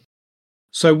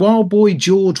 So while Boy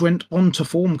George went on to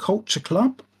form Culture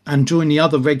Club and join the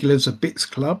other regulars of Bits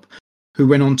Club, who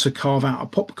went on to carve out a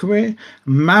pop career,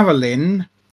 Marilyn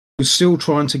was still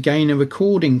trying to gain a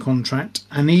recording contract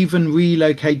and even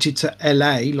relocated to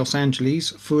LA, Los Angeles,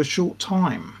 for a short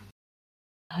time.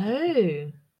 Oh,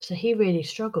 so he really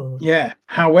struggled. Yeah.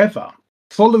 However,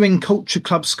 following Culture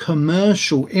Club's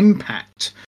commercial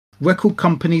impact, record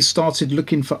companies started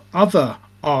looking for other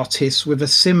artists with a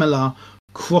similar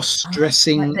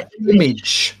cross-dressing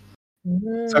image.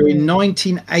 So in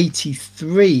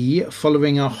 1983,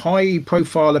 following a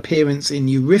high-profile appearance in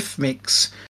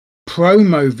Eurythmics'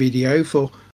 promo video for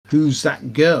Who's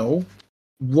That Girl,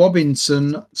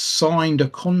 Robinson signed a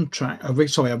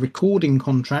recording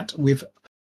contract with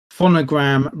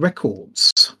Phonogram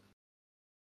Records.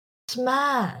 It's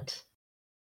mad.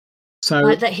 So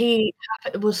like that he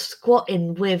was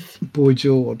squatting with Boy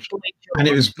George. And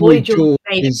it was Boy Boy George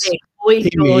made it big. Boy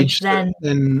George then,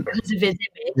 because of his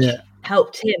image,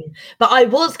 helped him. But I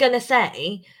was going to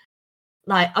say,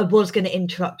 like, I was going to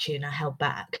interrupt you and I held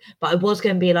back. But I was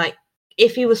going to be like,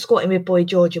 if he was squatting with Boy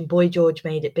George and Boy George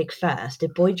made it big first,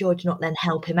 did Boy George not then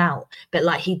help him out? But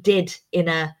like he did in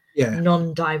a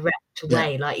non-direct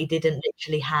way. Like he didn't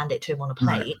literally hand it to him on a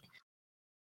plate.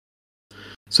 No.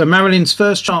 So Marilyn's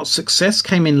first chart success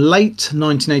came in late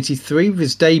 1983 with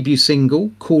his debut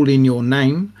single, Call In Your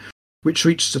Name, which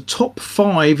reached the top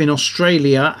 5 in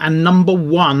Australia and number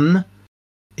 1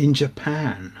 in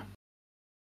Japan.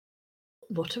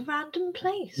 What a random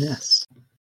place. Yes.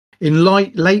 In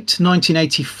late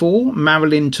 1984,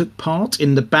 Marilyn took part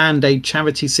in the Band Aid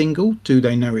charity single, Do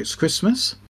They Know It's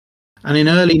Christmas? And in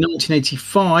early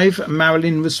 1985,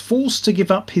 Marilyn was forced to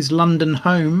give up his London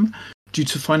home due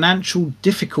to financial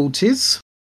difficulties.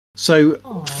 So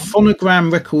Phonogram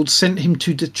Records sent him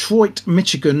to Detroit,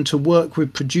 Michigan to work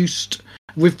with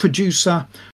producer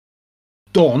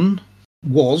Don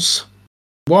Was.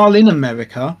 While in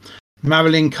America,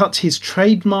 Marilyn cut his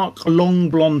trademark long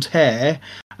blonde hair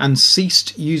and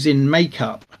ceased using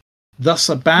makeup, thus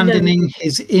abandoning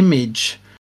his image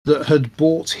that had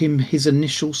brought him his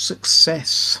initial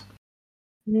success.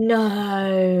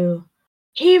 No.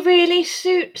 He really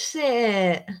suits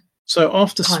it. So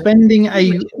after spending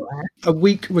a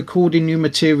week recording new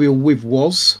material with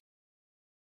Was,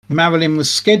 Marilyn was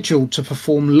scheduled to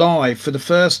perform live for the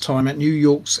first time at New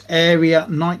York's Area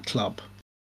nightclub.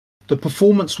 The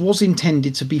performance was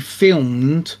intended to be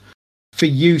filmed for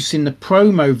use in the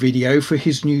promo video for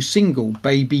his new single,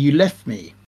 Baby You Left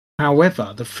Me.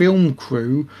 However, the film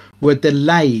crew were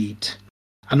delayed,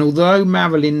 and although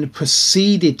Marilyn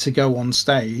proceeded to go on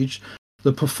stage,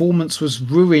 the performance was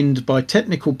ruined by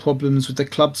technical problems with the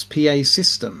club's PA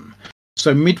system.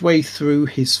 So midway through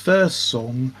his first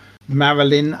song,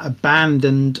 Marilyn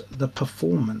abandoned the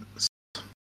performance.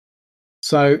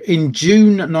 So in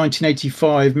June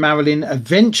 1985, Marilyn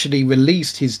eventually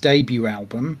released his debut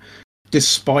album,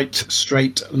 Despite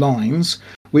Straight Lines,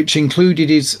 which included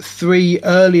his 3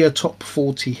 earlier top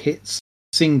 40 hits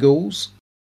singles.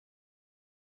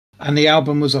 And the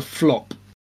album was a flop,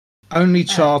 only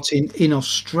charting in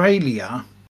Australia.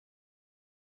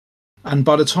 And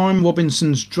by this time,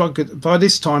 Robinson's drug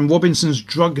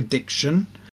addiction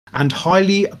and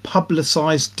highly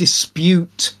publicised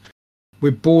dispute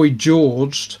with Boy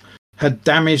George had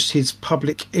damaged his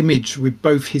public image, with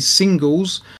both his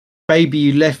singles, Baby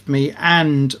You Left Me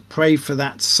and Pray for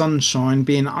That Sunshine,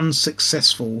 being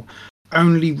unsuccessful,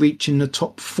 only reaching the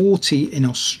top 40 in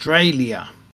Australia.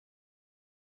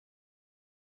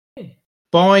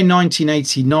 By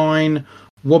 1989,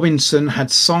 Robinson had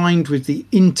signed with the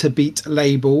Interbeat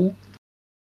label,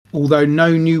 although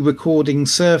no new recording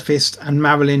surfaced, and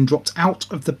Marilyn dropped out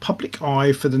of the public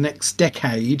eye for the next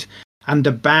decade and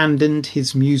abandoned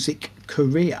his music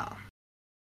career.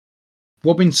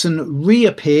 Robinson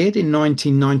reappeared in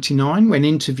 1999 when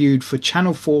interviewed for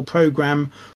Channel 4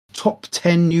 programme Top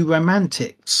 10 New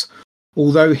Romantics,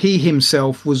 although he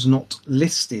himself was not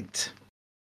listed.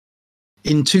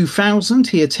 In 2000,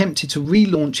 he attempted to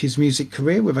relaunch his music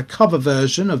career with a cover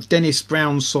version of Dennis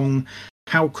Brown's song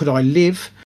How Could I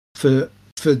Live for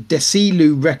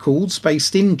Desilu Records,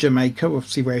 based in Jamaica,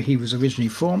 obviously where he was originally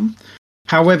from.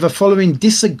 However, following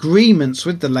disagreements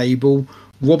with the label,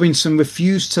 Robinson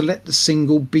refused to let the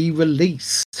single be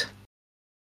released.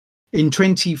 In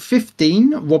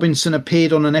 2015, Robinson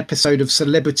appeared on an episode of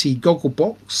Celebrity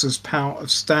Gogglebox as part of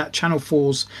Channel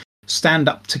 4's Stand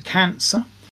Up to Cancer.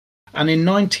 And in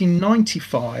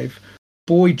 1995,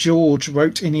 Boy George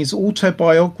wrote in his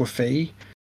autobiography,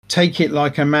 Take It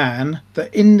Like a Man,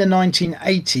 that in the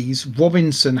 1980s,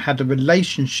 Robinson had a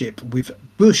relationship with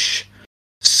Bush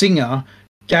singer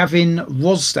Gavin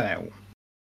Rossdale.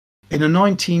 In a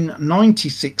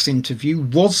 1996 interview,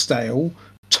 Rossdale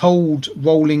told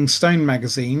Rolling Stone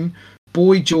magazine,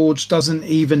 Boy George doesn't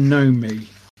even know me.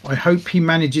 I hope he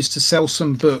manages to sell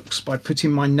some books by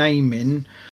putting my name in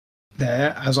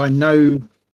there, as I know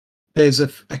there's a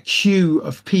queue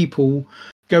of people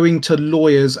going to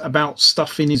lawyers about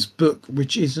stuff in his book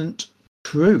which isn't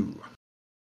true.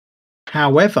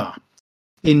 However,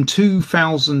 in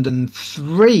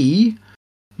 2003,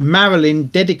 Marilyn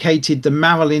dedicated the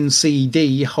Marilyn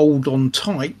CD Hold On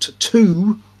Tight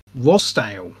to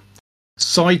Rossdale,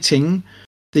 citing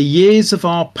the years of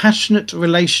our passionate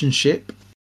relationship,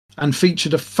 and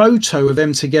featured a photo of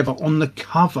them together on the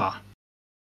cover.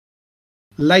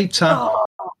 Later,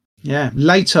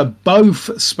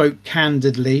 both spoke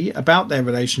candidly about their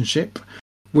relationship,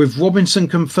 with Robinson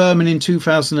confirming in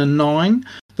 2009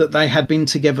 that they had been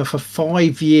together for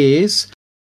 5 years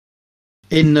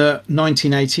in the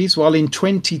 1980s, while in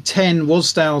 2010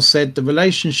 Rossdale said the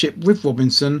relationship with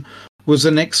Robinson was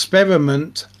an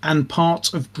experiment and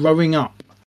part of growing up.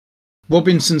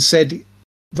 Robinson,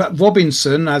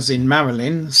 as in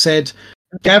Marilyn, said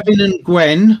Gavin and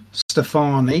Gwen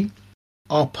Stefani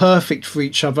are perfect for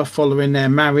each other following their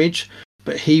marriage,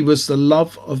 but he was the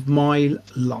love of my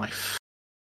life.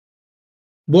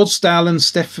 Rossdale and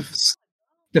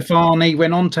Stefani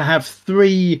went on to have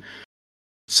 3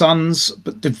 sons,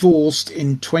 but divorced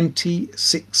in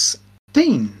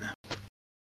 2016.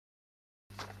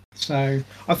 So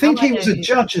I think he was a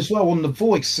judge as well on The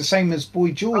Voice, the same as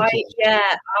Boy George.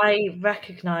 I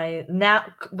recognise now.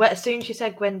 As soon as you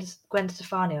said Gwen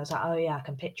Stefani, I was like, oh yeah, I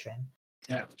can picture him.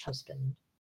 Yeah, husband.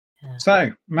 Yeah.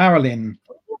 So Marilyn,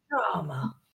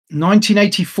 drama.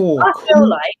 1984. I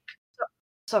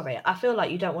feel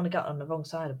like you don't want to get on the wrong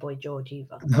side of Boy George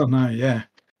either. Oh no, yeah,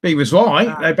 but he was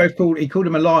right. They both he called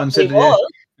him a liar and said,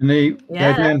 they've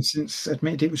now since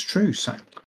admitted it was true. So.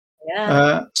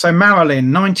 Yeah. So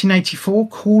Marilyn, 1984,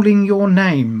 Calling Your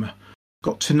Name,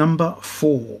 got to number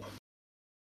 4.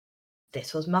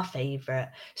 This was my favourite.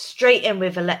 Straight in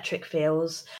with electric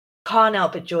feels. Can't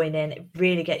help but join in. It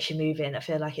really gets you moving. I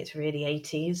feel like it's really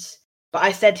 80s. But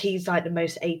I said he's like the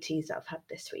most 80s that I've had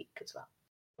this week as well.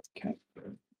 Okay.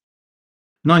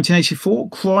 1984,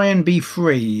 Cry and Be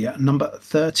Free, number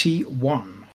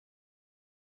 31.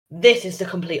 This is the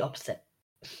complete opposite.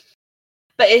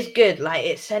 But it's good. Like,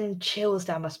 it sends chills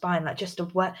down my spine. Like, just the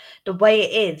way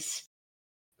it is.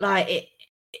 Like,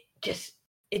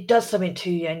 it does something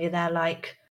to you, and you're there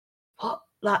like, what?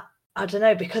 Like, I don't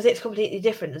know, because it's completely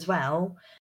different as well,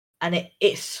 and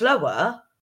it's slower,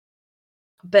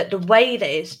 but the way that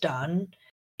it's done,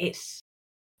 it's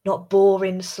not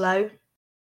boring slow.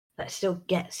 That still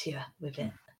gets you with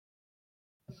it.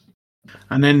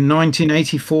 And then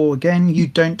 1984 again, You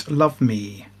Don't Love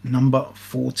Me, number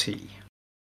 40.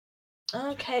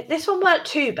 Okay, this one weren't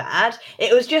too bad.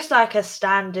 It was just like a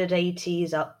standard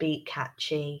 80s upbeat,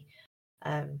 catchy.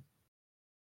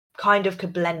 Kind of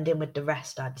could blend in with the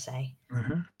rest, I'd say.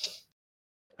 Uh-huh.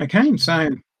 Okay, so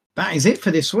that is it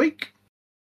for this week.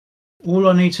 All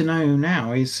I need to know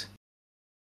now is,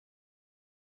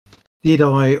 did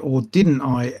I or didn't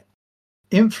I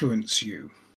influence you?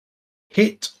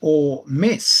 Hit or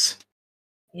miss?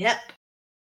 Yep.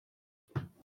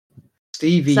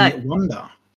 Stevie Wonder.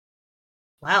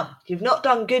 Well, you've not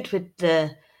done good with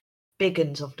the big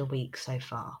uns of the week so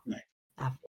far. No.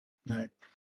 No.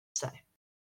 So,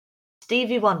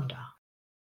 Stevie Wonder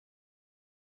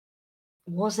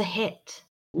was a hit.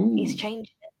 Ooh. He's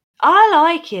changed it. I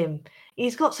like him.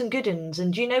 He's got some good uns.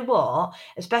 And do you know what?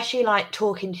 Especially like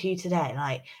talking to you today,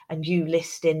 like, and you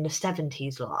listing the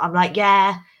 70s lot. I'm like,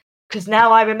 yeah, because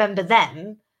now I remember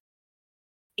them.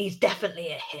 He's definitely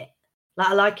a hit. Like,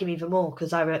 I like him even more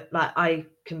because I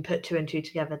can put 2 and 2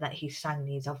 together that he sang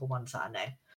these other ones that I know.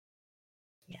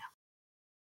 Yeah.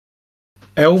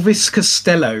 Elvis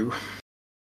Costello.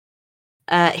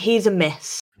 He's a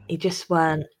miss. He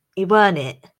weren't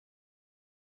it.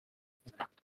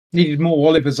 Needed more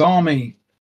Oliver's Army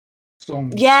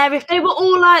songs. Yeah, if they were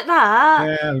all like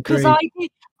that. Yeah, because I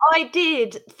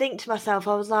did think to myself,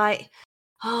 I was like,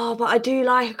 oh, but I do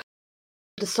like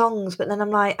the songs, but then I'm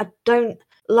like, I don't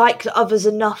like the others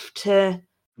enough to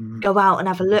go out and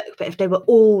have a look. But if they were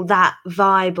all that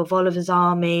vibe of Oliver's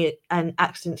Army and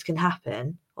accidents can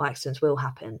happen, or accidents will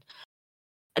happen,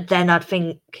 then I'd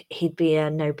think he'd be a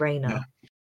no-brainer. Yeah.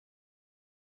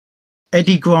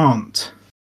 Eddie Grant.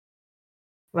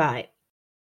 Right.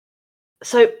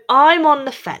 So I'm on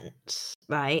the fence,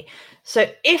 right? So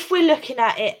if we're looking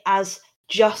at it as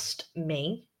just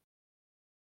me,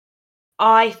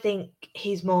 I think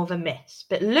he's more of a miss.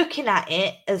 But looking at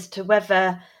it as to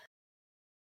whether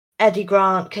Eddie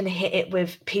Grant can hit it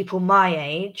with people my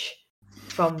age,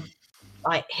 from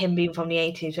like him being from the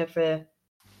 80s, whether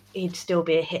he'd still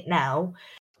be a hit now,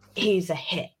 he's a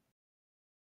hit.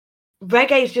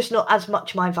 Reggae's just not as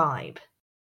much my vibe.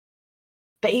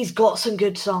 But he's got some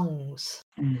good songs.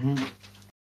 Mm-hmm.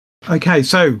 Okay,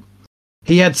 so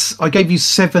I gave you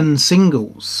 7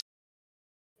 singles.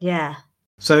 Yeah.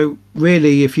 So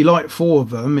really, if you like 4 of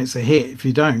them, it's a hit. If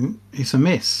you don't, it's a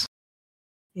miss.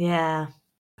 Yeah.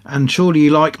 And surely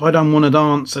you like I Don't Want to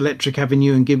Dance, Electric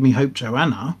Avenue, and Give Me Hope,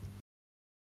 Joanna.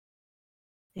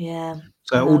 Yeah.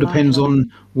 So it all depends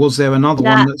on, was there another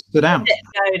one that stood out?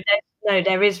 No,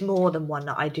 there is more than one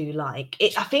that I do like.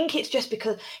 I think it's just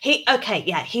because he's a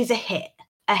hit. He's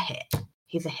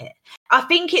a hit. I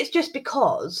think it's just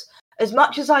because, as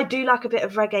much as I do like a bit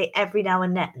of reggae every now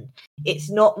and then,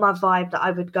 it's not my vibe that I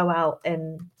would go out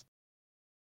and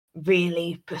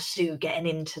really pursue getting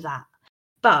into that.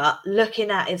 But looking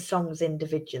at his songs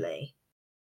individually,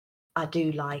 I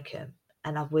do like him,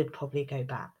 and I would probably go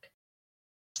back.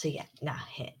 So yeah,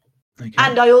 hit. Okay.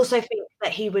 And I also think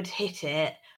that he would hit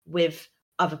it with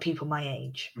other people my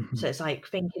age. Mm-hmm. So it's like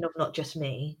thinking of not just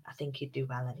me, I think he'd do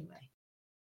well anyway.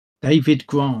 David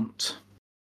Grant.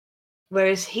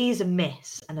 Whereas he's a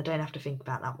miss, and I don't have to think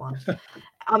about that one.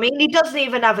 I mean, he doesn't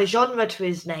even have a genre to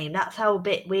his name. That's how a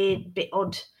bit weird, bit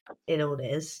odd it all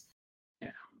is. Yeah.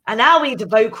 And now he's a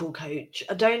vocal coach.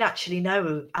 I don't actually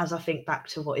know, as I think back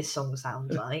to what his song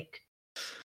sounds like.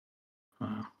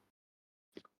 Wow.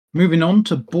 Moving on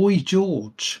to Boy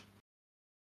George.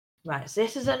 Right, so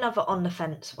this is another on the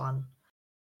fence one,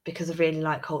 because I really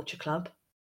like Culture Club.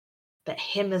 But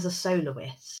him as a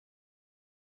soloist,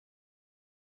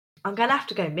 I'm going to have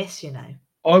to go miss, you know.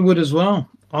 I would as well.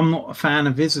 I'm not a fan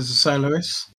of his as a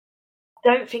soloist.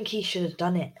 I don't think he should have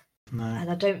done it. No. And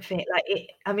I don't think, like,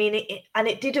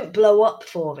 it didn't blow up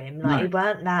for him. Like, he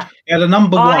weren't that. He had a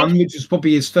number 1, which was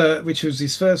probably his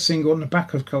first single on the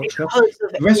back of Culture Club.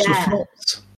 The rest were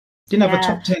flops. Didn't have a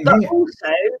top 10 but hit.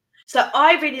 Also, so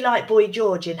I really like Boy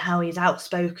George in how he's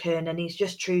outspoken and he's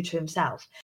just true to himself.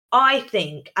 I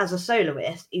think as a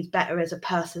soloist, he's better as a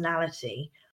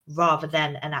personality rather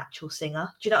than an actual singer.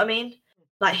 Do you know what I mean?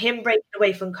 Like him breaking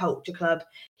away from Culture Club,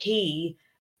 he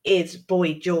is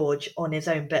Boy George on his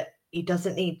own, but he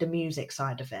doesn't need the music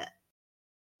side of it.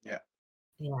 Yeah.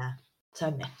 Yeah.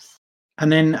 So miss.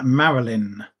 And then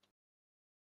Marilyn.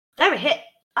 They're a hit.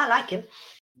 I like him.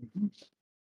 Mm-hmm.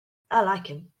 I like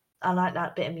him. I like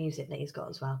that bit of music that he's got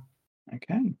as well.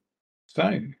 Okay.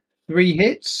 So 3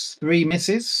 hits, 3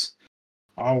 misses.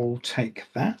 I'll take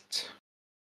that.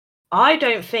 I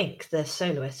don't think the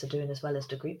soloists are doing as well as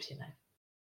the groups, you know.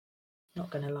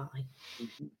 Not going to lie.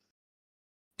 Mm-hmm.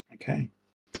 Okay.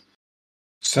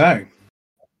 So.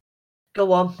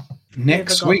 Go on.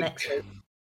 Next week.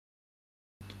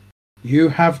 You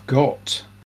have got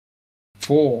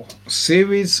for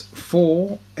Series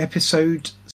 4, Episode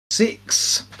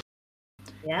 6.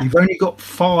 Yeah. You've only got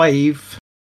 5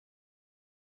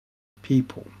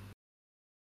 people.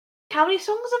 How many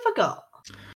songs have I got?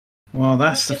 Well,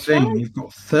 that's the thing. You've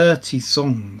got 30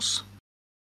 songs.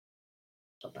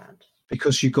 Not bad.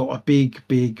 Because you've got a big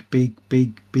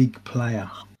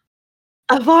player.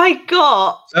 Have I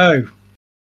got? So,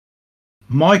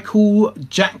 Michael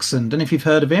Jackson. Don't know if you've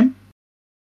heard of him.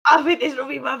 I think this will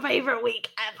be my favourite week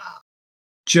ever.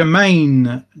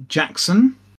 Jermaine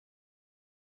Jackson.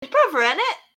 His brother, isn't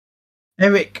it?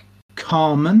 Eric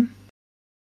Carmen.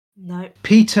 No.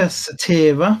 Peter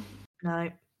Cetera.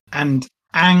 No. And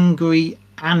Angry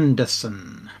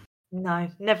Anderson. No,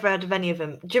 never heard of any of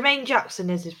them. Jermaine Jackson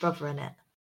is his brother, in it.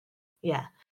 Yeah.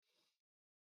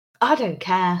 I don't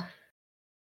care.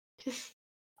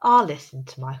 I'll listen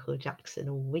to Michael Jackson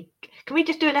all week. Can we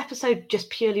just do an episode just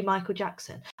purely Michael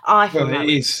Jackson? It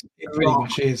pretty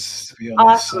much is, to be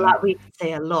honest. I feel like we could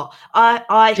say a lot.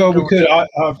 We could. I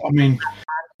mean,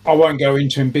 I won't go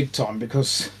into him big time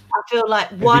because I feel like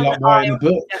writing a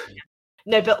book.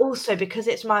 No, but also because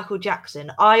it's Michael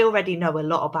Jackson, I already know a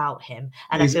lot about him,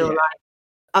 and I feel like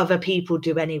other people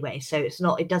do anyway. So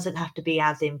it doesn't have to be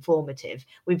as informative.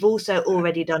 We've also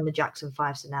already done the Jackson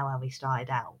 5, so now how we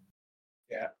started out.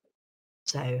 Yeah.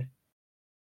 So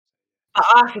But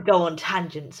I could go on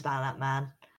tangents about that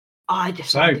man. I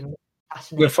just find him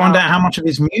fascinating. We'll find out how much of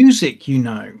his music you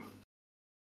know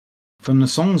from the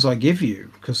songs I give you,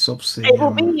 because obviously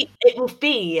it will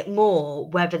be more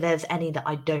whether there's any that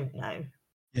I don't know.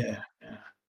 Yeah.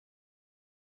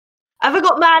 Have I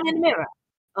got Man in the Mirror?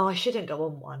 Oh, I shouldn't go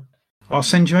on one. I'll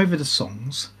send you over the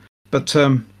songs, but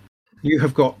you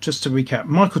have got, just to recap,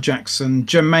 Michael Jackson,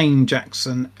 Jermaine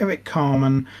Jackson, Eric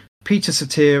Carmen, Peter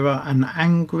Cetera, and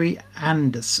Angry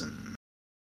Anderson.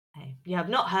 Okay. Yeah, I've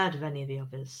not heard of any of the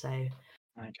others, so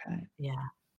Okay. Yeah,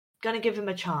 gonna give him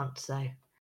a chance though.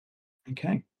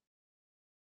 Okay.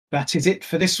 That is it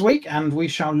for this week, and we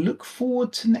shall look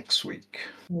forward to next week.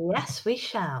 Yes, we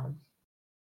shall.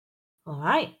 All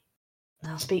right.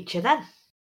 I'll speak to you then.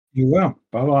 You will.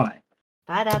 Bye-bye.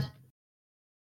 Bye, Dad.